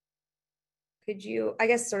 Could you, I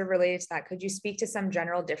guess sort of related to that, could you speak to some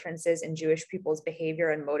general differences in Jewish people's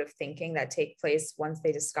behavior and mode of thinking that take place once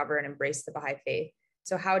they discover and embrace the Baha'i faith?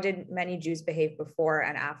 So how did many Jews behave before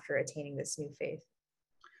and after attaining this new faith?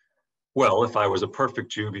 Well, if I was a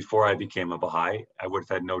perfect Jew before I became a Baha'i, I would have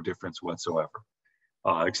had no difference whatsoever,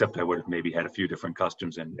 except I would have maybe had a few different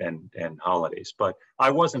customs and holidays. But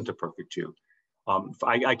I wasn't a perfect Jew.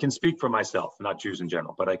 I can speak for myself, not Jews in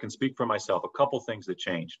general, but I can speak for myself. A couple things that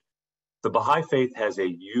changed. The Baha'i faith has a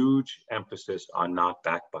huge emphasis on not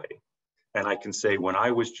backbiting. And I can say when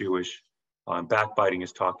I was Jewish, backbiting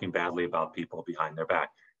is talking badly about people behind their back.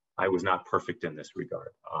 I was not perfect in this regard.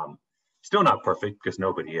 Still not perfect because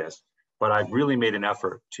nobody is. But I've really made an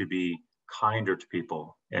effort to be kinder to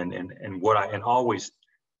people and always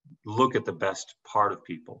look at the best part of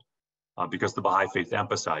people because the Baha'i faith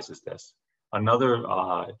emphasizes this. Another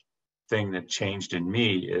thing that changed in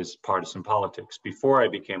me is partisan politics. Before I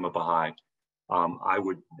became a Baha'i, I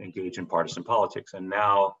would engage in partisan politics, and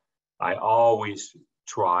now I always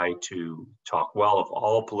try to talk well of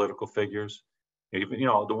all political figures. Even,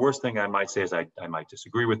 the worst thing I might say is I might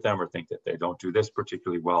disagree with them or think that they don't do this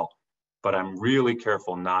particularly well. But I'm really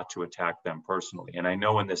careful not to attack them personally. And I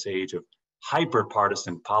know in this age of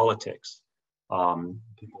hyper-partisan politics,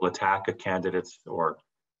 people attack a candidate or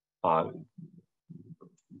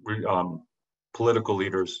political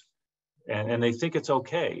leaders, and they think it's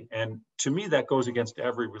okay. And to me, that goes against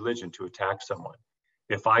every religion to attack someone.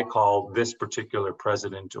 If I call this particular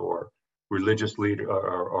president or religious leader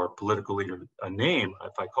or political leader a name,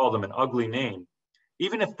 if I call them an ugly name,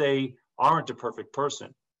 even if they aren't a perfect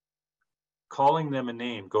person. Calling them a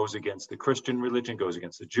name goes against the Christian religion, goes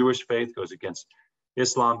against the Jewish faith, goes against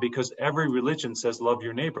Islam, because every religion says love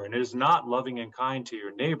your neighbor, and it is not loving and kind to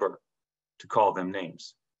your neighbor to call them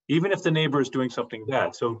names, even if the neighbor is doing something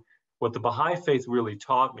bad. So what the Baha'i Faith really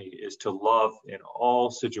taught me is to love in all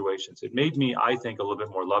situations. It made me, I think, a little bit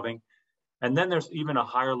more loving. And then there's even a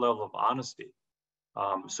higher level of honesty.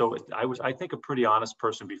 I was, I think, a pretty honest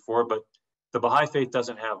person before, but the Baha'i Faith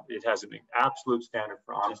doesn't have, it has an absolute standard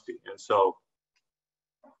for honesty. And so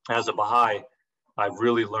as a Baha'i, I've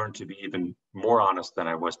really learned to be even more honest than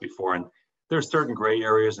I was before. And there's certain gray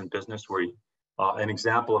areas in business where an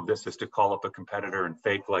example of this is to call up a competitor and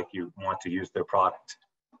fake like you want to use their product.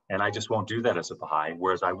 And I just won't do that as a Baha'i,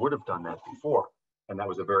 whereas I would have done that before. And that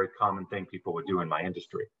was a very common thing people would do in my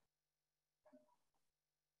industry.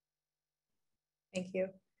 Thank you.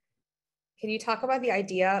 Can you talk about the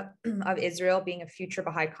idea of Israel being a future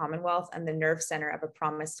Baha'i Commonwealth and the nerve center of a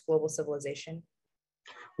promised global civilization?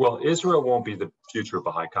 Well, Israel won't be the future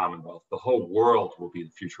Baha'i Commonwealth. The whole world will be the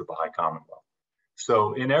future Baha'i Commonwealth.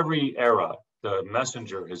 So in every era, the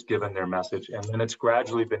messenger has given their message, and then it's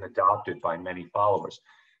gradually been adopted by many followers.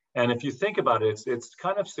 And if you think about it, it's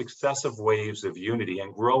kind of successive waves of unity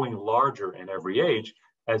and growing larger in every age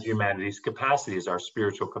as humanity's capacity, as our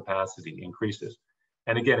spiritual capacity increases.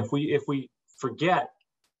 And again, if we forget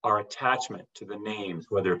our attachment to the names,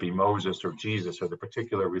 whether it be Moses or Jesus or the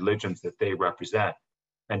particular religions that they represent,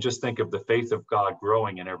 and just think of the faith of God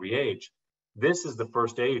growing in every age, this is the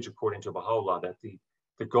first age, according to Baha'u'llah, that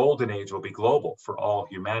the golden age will be global for all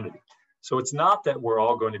humanity. So it's not that we're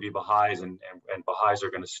all going to be Baha'is and Baha'is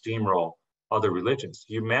are going to steamroll other religions.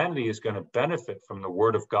 Humanity is going to benefit from the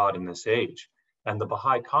word of God in this age. And the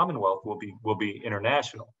Baha'i Commonwealth will be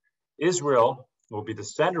international. Israel will be the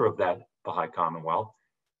center of that Baha'i Commonwealth,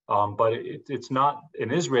 but it's not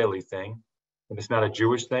an Israeli thing, and it's not a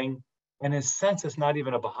Jewish thing, and in a sense, it's not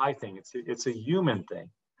even a Baha'i thing. It's a human thing,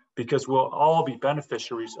 because we'll all be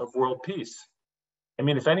beneficiaries of world peace. I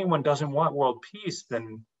mean, if anyone doesn't want world peace,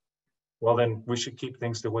 then we should keep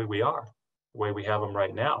things the way we are, the way we have them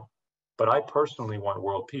right now. But I personally want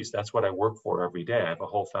world peace. That's what I work for every day. I have a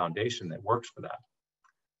whole foundation that works for that.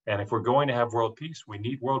 And if we're going to have world peace, we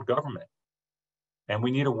need world government. And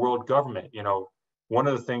we need a world government. You know, one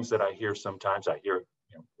of the things that I hear sometimes,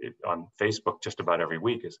 it on Facebook just about every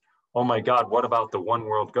week is, oh my God, what about the one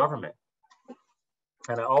world government?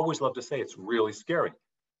 And I always love to say it's really scary.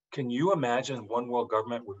 Can you imagine one world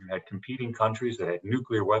government where we had competing countries that had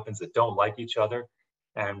nuclear weapons that don't like each other,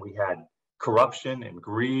 and we had corruption and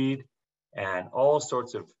greed and all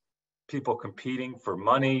sorts of people competing for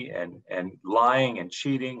money and lying and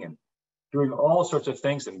cheating and doing all sorts of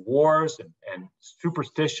things, and wars and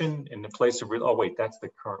superstition in the place of real, oh wait, that's the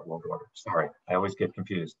current world order. Sorry, I always get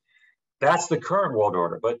confused. That's the current world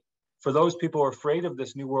order. But for those people who are afraid of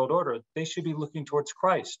this new world order, they should be looking towards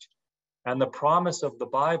Christ and the promise of the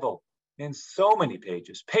Bible in so many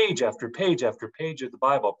pages, page after page after page of the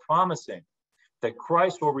Bible, promising that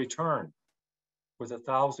Christ will return with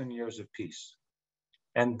 1,000 years of peace.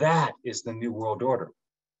 And that is the new world order.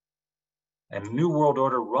 And the new world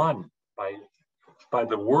order run by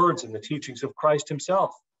the words and the teachings of Christ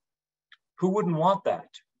himself. Who wouldn't want that?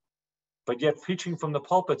 But yet preaching from the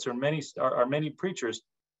pulpits are many preachers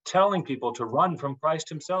telling people to run from Christ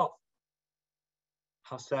himself.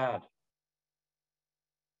 How sad.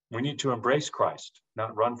 We need to embrace Christ,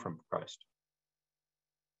 not run from Christ.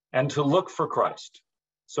 And to look for Christ.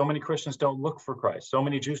 So many Christians don't look for Christ. So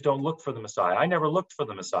many Jews don't look for the Messiah. I never looked for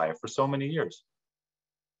the Messiah for so many years.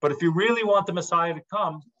 But if you really want the Messiah to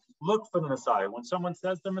come, look for the Messiah. When someone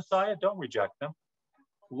says the Messiah, don't reject them.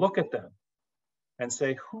 Look at them and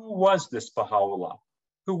say, who was this Baha'u'llah?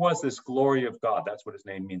 Who was this glory of God? That's what his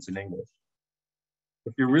name means in English.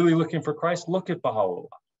 If you're really looking for Christ, look at Baha'u'llah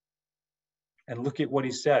and look at what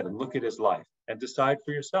he said and look at his life and decide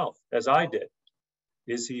for yourself, as I did.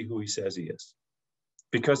 Is he who he says he is?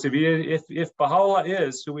 Because if Baha'u'llah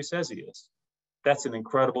is who he says he is, that's an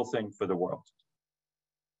incredible thing for the world.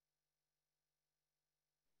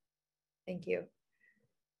 Thank you.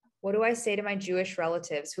 What do I say to my Jewish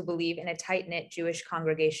relatives who believe in a tight-knit Jewish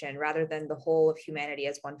congregation rather than the whole of humanity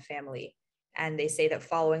as one family? And they say that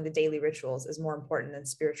following the daily rituals is more important than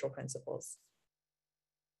spiritual principles.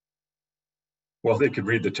 Well, they could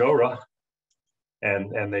read the Torah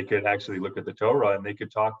and they could actually look at the Torah, and they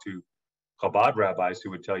could talk to Chabad rabbis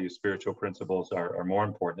who would tell you spiritual principles are more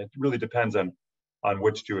important. It really depends on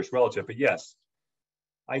which Jewish relative. But yes,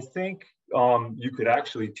 I think you could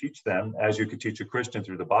actually teach them, as you could teach a Christian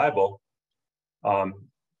through the Bible,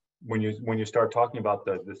 when you start talking about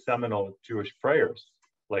the seminal Jewish prayers,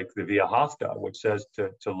 like the Via Hafta, which says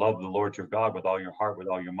to love the Lord your God with all your heart, with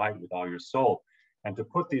all your might, with all your soul, and to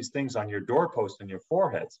put these things on your doorposts and your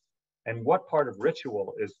foreheads. And what part of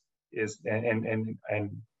ritual is and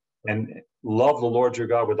love the Lord your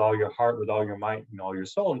God with all your heart, with all your might, and all your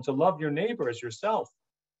soul, and to love your neighbor as yourself.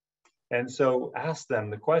 And so ask them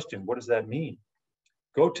the question, what does that mean?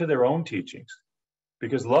 Go to their own teachings,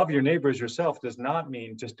 because love your neighbor as yourself does not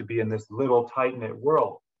mean just to be in this little tight-knit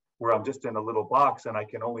world where I'm just in a little box and I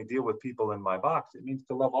can only deal with people in my box. It means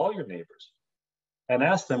to love all your neighbors. And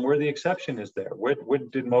ask them where the exception is there.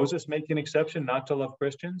 Did Moses make an exception not to love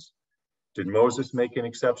Christians? Did Moses make an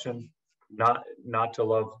exception not to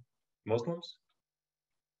love Muslims?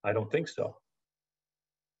 I don't think so.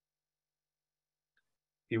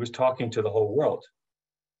 He was talking to the whole world.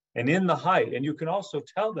 And in the height, and you can also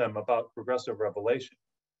tell them about progressive revelation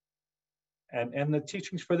and the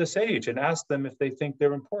teachings for this age, and ask them if they think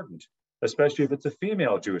they're important, especially if it's a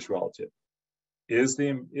female Jewish relative. Is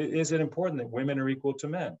it important that women are equal to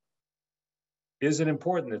men? Is it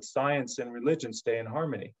important that science and religion stay in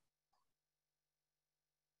harmony?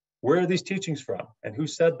 Where are these teachings from, and who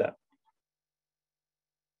said them?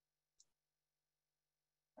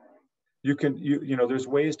 There's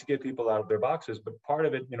ways to get people out of their boxes, but part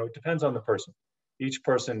of it, it depends on the person. Each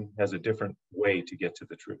person has a different way to get to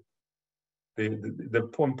the truth. The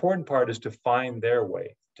important part is to find their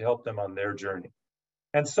way, to help them on their journey.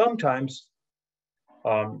 And sometimes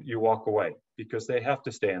you walk away because they have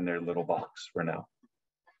to stay in their little box for now.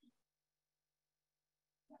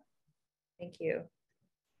 Thank you.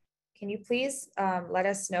 Can you please let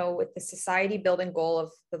us know, with the society building goal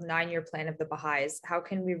of the 9-year plan of the Baha'is, how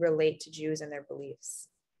can we relate to Jews and their beliefs?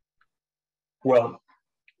 Well,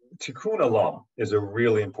 Tikkun Olam is a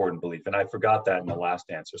really important belief, and I forgot that in the last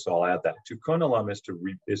answer, so I'll add that. Tikkun Olam is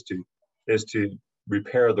to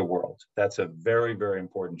repair the world. That's a very, very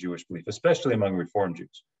important Jewish belief, especially among Reform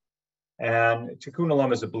Jews. And Tikkun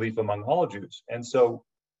Olam is a belief among all Jews. And so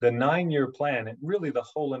the 9-year plan, and really the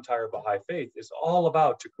whole entire Baha'i Faith, is all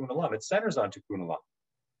about Tikkun Olam. It centers on Tikkun Olam.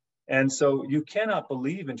 And so you cannot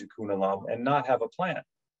believe in Tikkun Olam and not have a plan.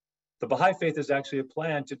 The Baha'i Faith is actually a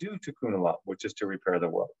plan to do Tikkun Olam, which is to repair the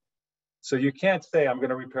world. So you can't say, I'm going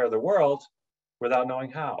to repair the world without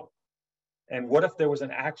knowing how. And what if there was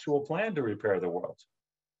an actual plan to repair the world,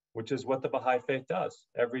 which is what the Baha'i Faith does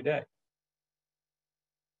every day?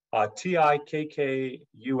 Tikkun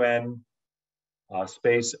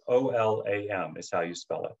space OLAM is how you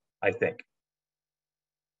spell it, I think.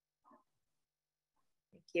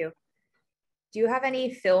 Thank you. Do you have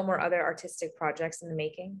any film or other artistic projects in the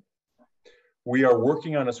making? We are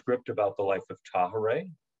working on a script about the life of Tahereh,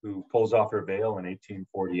 who pulls off her veil in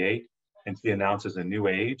 1848, and she announces a new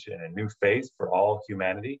age and a new faith for all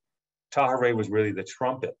humanity. Tahereh was really the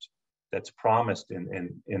trumpet that's promised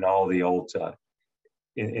in all the old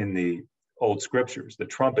in the old scriptures, the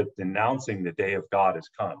trumpet announcing the day of God has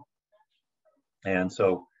come. And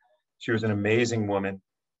so she was an amazing woman.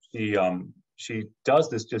 She does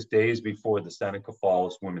this just days before the Seneca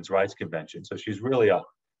Falls Women's Rights Convention. So she's really a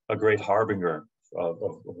great harbinger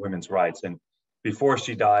of women's rights. And before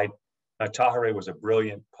she died, Tahereh was a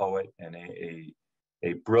brilliant poet and a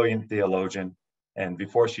brilliant theologian. And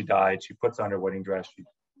before she died, she puts on her wedding dress.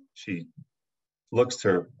 She looks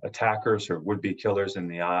her attackers, her would-be killers in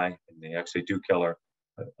the eye, and they actually do kill her.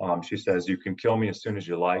 She says, you can kill me as soon as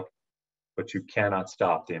you like, but you cannot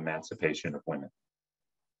stop the emancipation of women.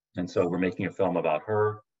 And so we're making a film about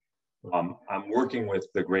her. I'm working with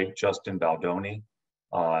the great Justin Baldoni.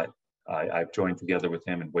 I've joined together with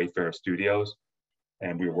him in Wayfarer Studios,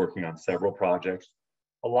 and we're working on several projects.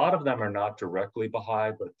 A lot of them are not directly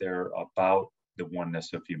Baha'i, but they're about the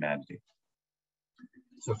oneness of humanity.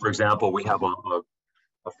 So, for example, we have a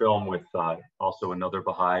film with also another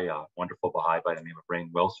Baha'i, wonderful Baha'i by the name of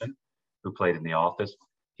Rainn Wilson, who played in The Office.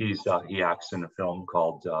 He acts in a film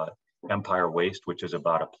called Empire Waist, which is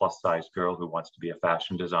about a plus-size girl who wants to be a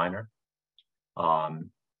fashion designer.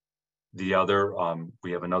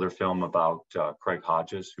 We have another film about Craig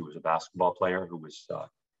Hodges, who was a basketball player who was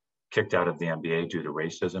kicked out of the NBA due to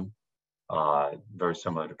racism, very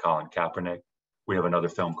similar to Colin Kaepernick. We have another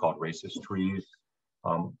film called Racist Trees.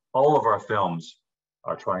 All of our films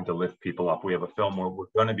are trying to lift people up. We have a film where we're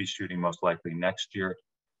going to be shooting most likely next year,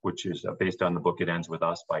 which is based on the book It Ends With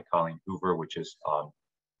Us by Colleen Hoover, which is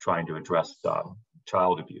trying to address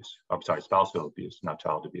spousal abuse, not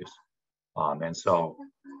child abuse. And so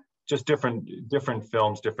just different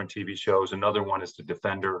films, different TV shows. Another one is The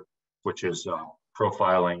Defender, which is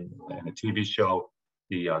profiling in a TV show,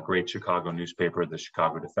 the great Chicago newspaper, the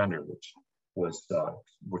Chicago Defender, which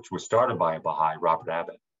which was started by a Baha'i, Robert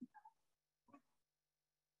Abbott.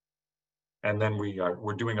 And then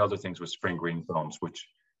we're doing other things with Spring Green Films, which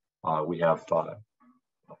we have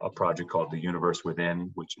a project called The Universe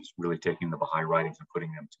Within, which is really taking the Baha'i writings and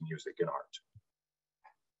putting them to music and art.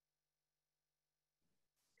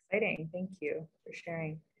 Exciting. Thank you for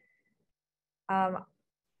sharing.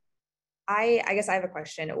 I guess I have a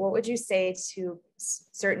question. What would you say to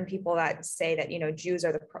certain people that say that, you know, Jews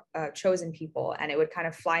are the chosen people, and it would kind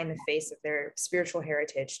of fly in the face of their spiritual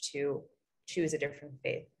heritage to choose a different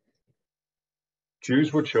faith?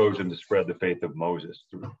 Jews were chosen to spread the faith of Moses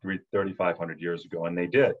 3,500 years ago, and they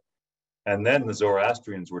did. And then the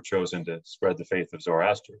Zoroastrians were chosen to spread the faith of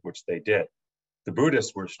Zoroaster, which they did. The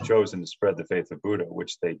Buddhists were chosen to spread the faith of Buddha,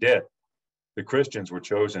 which they did. The Christians were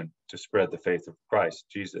chosen to spread the faith of Christ,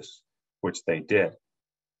 Jesus, which they did.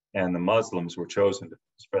 And the Muslims were chosen to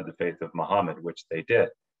spread the faith of Muhammad, which they did.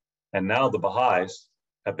 And now the Baha'is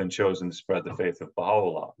have been chosen to spread the faith of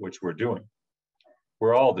Baha'u'llah, which we're doing.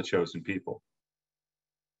 We're all the chosen people.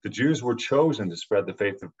 The Jews were chosen to spread the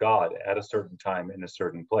faith of God at a certain time in a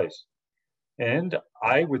certain place. And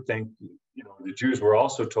I would think, you know, the Jews were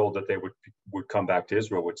also told that they would come back to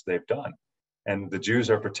Israel, which they've done. And the Jews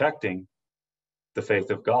are protecting the faith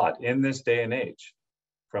of God in this day and age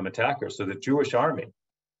from attackers. So the Jewish army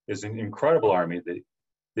is an incredible army. The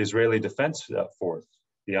Israeli Defense Force,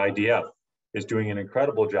 the IDF, is doing an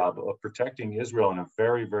incredible job of protecting Israel in a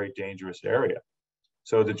very, very dangerous area.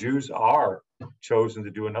 So the Jews are chosen to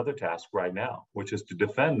do another task right now, which is to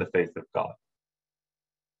defend the faith of God.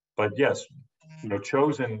 But yes, you know,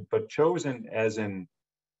 chosen as in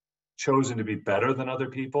chosen to be better than other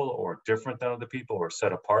people or different than other people or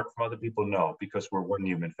set apart from other people? No, because we're one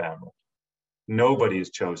human family. Nobody is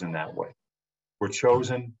chosen that way. We're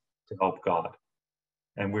chosen to help God.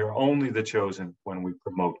 And we're only the chosen when we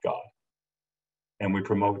promote God. And we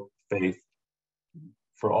promote faith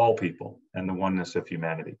for all people and the oneness of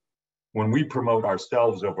humanity. When we promote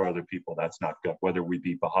ourselves over other people, that's not good, whether we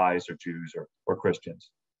be Baha'is or Jews or Christians.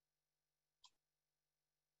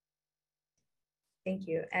 Thank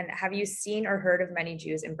you. And have you seen or heard of many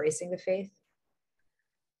Jews embracing the faith?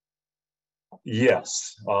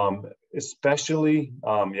 Yes, especially,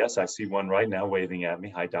 yes, I see one right now waving at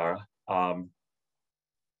me. Hi, Dara.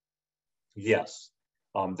 Yes,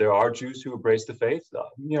 there are Jews who embrace the faith.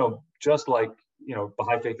 You know, just like, you know,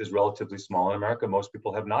 Baha'i faith is relatively small in America. Most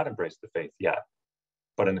people have not embraced the faith yet,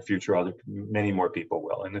 but in the future, many more people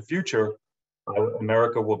will. In the future,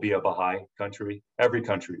 America will be a Baha'i country. Every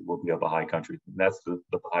country will be a Baha'i country. And that's the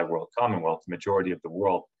Baha'i world commonwealth. The majority of the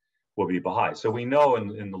world will be Baha'i. So we know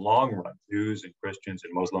in the long run, Jews and Christians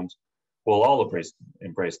and Muslims will all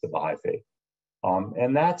embrace the Baha'i faith.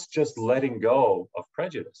 And that's just letting go of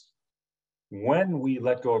prejudice. When we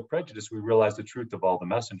let go of prejudice, we realize the truth of all the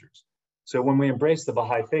messengers. So when we embrace the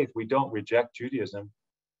Baha'i faith, we don't reject Judaism.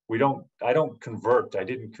 I don't convert. I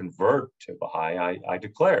didn't convert to Baha'i. I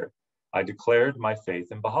declared my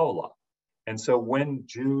faith in Baha'u'llah. And so when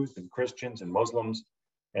Jews and Christians and Muslims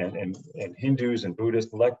and Hindus and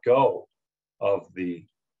Buddhists let go of the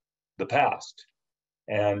past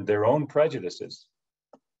and their own prejudices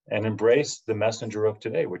and embrace the messenger of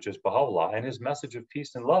today, which is Baha'u'llah, and his message of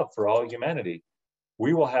peace and love for all humanity,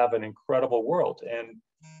 we will have an incredible world. And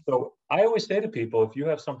so I always say to people, if you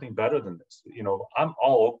have something better than this, you know, I'm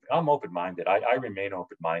open-minded. I remain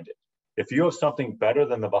open-minded. If you have something better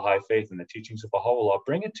than the Baha'i faith and the teachings of Baha'u'llah,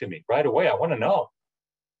 bring it to me right away. I want to know.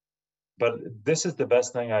 But this is the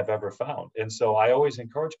best thing I've ever found. And so I always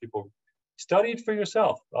encourage people, study it for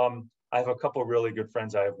yourself. I have a couple of really good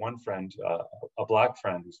friends. I have one friend, a Black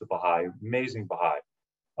friend who's a Baha'i, amazing Baha'i,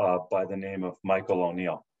 by the name of Michael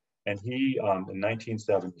O'Neill. And he, in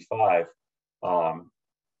 1975,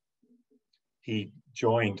 he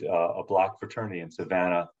joined a Black fraternity in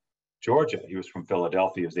Savannah, Georgia. He was from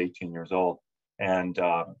Philadelphia. He was 18 years old, and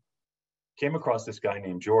came across this guy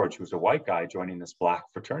named George, who was a white guy joining this Black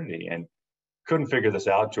fraternity, and couldn't figure this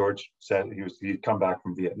out. George said he'd come back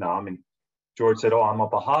from Vietnam, and George said, "Oh, I'm a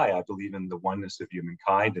Baha'i. I believe in the oneness of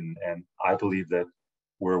humankind, and I believe that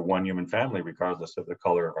we're one human family, regardless of the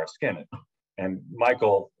color of our skin." And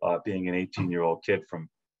Michael, being an 18-year-old kid from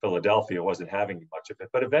Philadelphia, wasn't having much of it.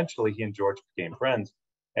 But eventually, he and George became friends,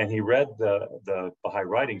 and he read the Baha'i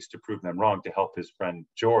writings to prove them wrong, to help his friend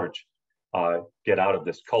George get out of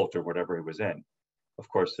this cult or whatever he was in. Of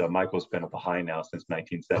course, Michael's been a Baha'i now since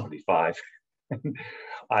 1975.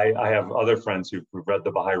 I have other friends who've read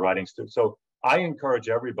the Baha'i writings too. So I encourage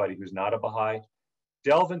everybody who's not a Baha'i,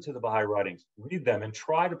 delve into the Baha'i writings, read them, and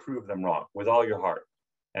try to prove them wrong with all your heart.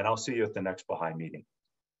 And I'll see you at the next Baha'i meeting.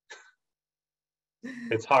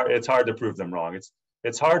 It's hard to prove them wrong.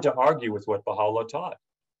 It's hard to argue with what Baha'u'llah taught.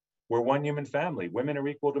 We're one human family. Women are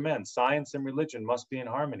equal to men. Science and religion must be in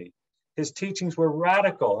harmony. His teachings were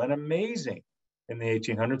radical and amazing in the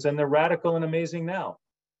 1800s, and they're radical and amazing now.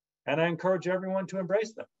 And I encourage everyone to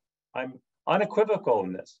embrace them. I'm unequivocal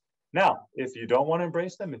in this. Now, if you don't want to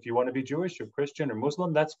embrace them, if you want to be Jewish or Christian or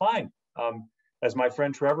Muslim, that's fine. As my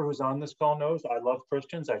friend Trevor, who's on this call, knows, I love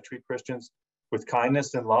Christians. I treat Christians with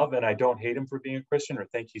kindness and love, and I don't hate him for being a Christian or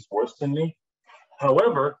think he's worse than me.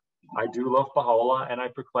 However, I do love Baha'u'llah, and I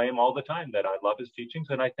proclaim all the time that I love his teachings,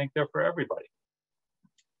 and I think they're for everybody.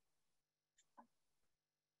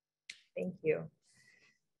 Thank you.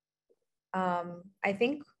 I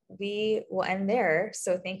think we will end there.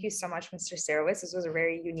 So thank you so much, Mr. Sarowitz. This was a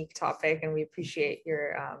very unique topic, and we appreciate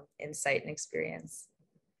your insight and experience.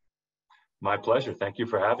 My pleasure. Thank you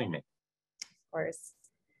for having me. Of course.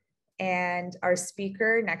 And our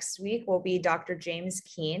speaker next week will be Dr. James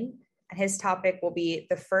Keane, and his topic will be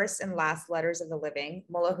the first and last letters of the living,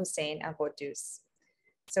 Mullah Hussein al-Quddus.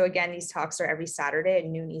 So again, these talks are every Saturday at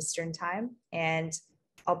noon Eastern time, and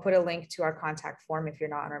I'll put a link to our contact form if you're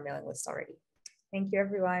not on our mailing list already. Thank you,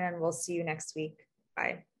 everyone, and we'll see you next week.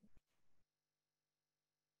 Bye.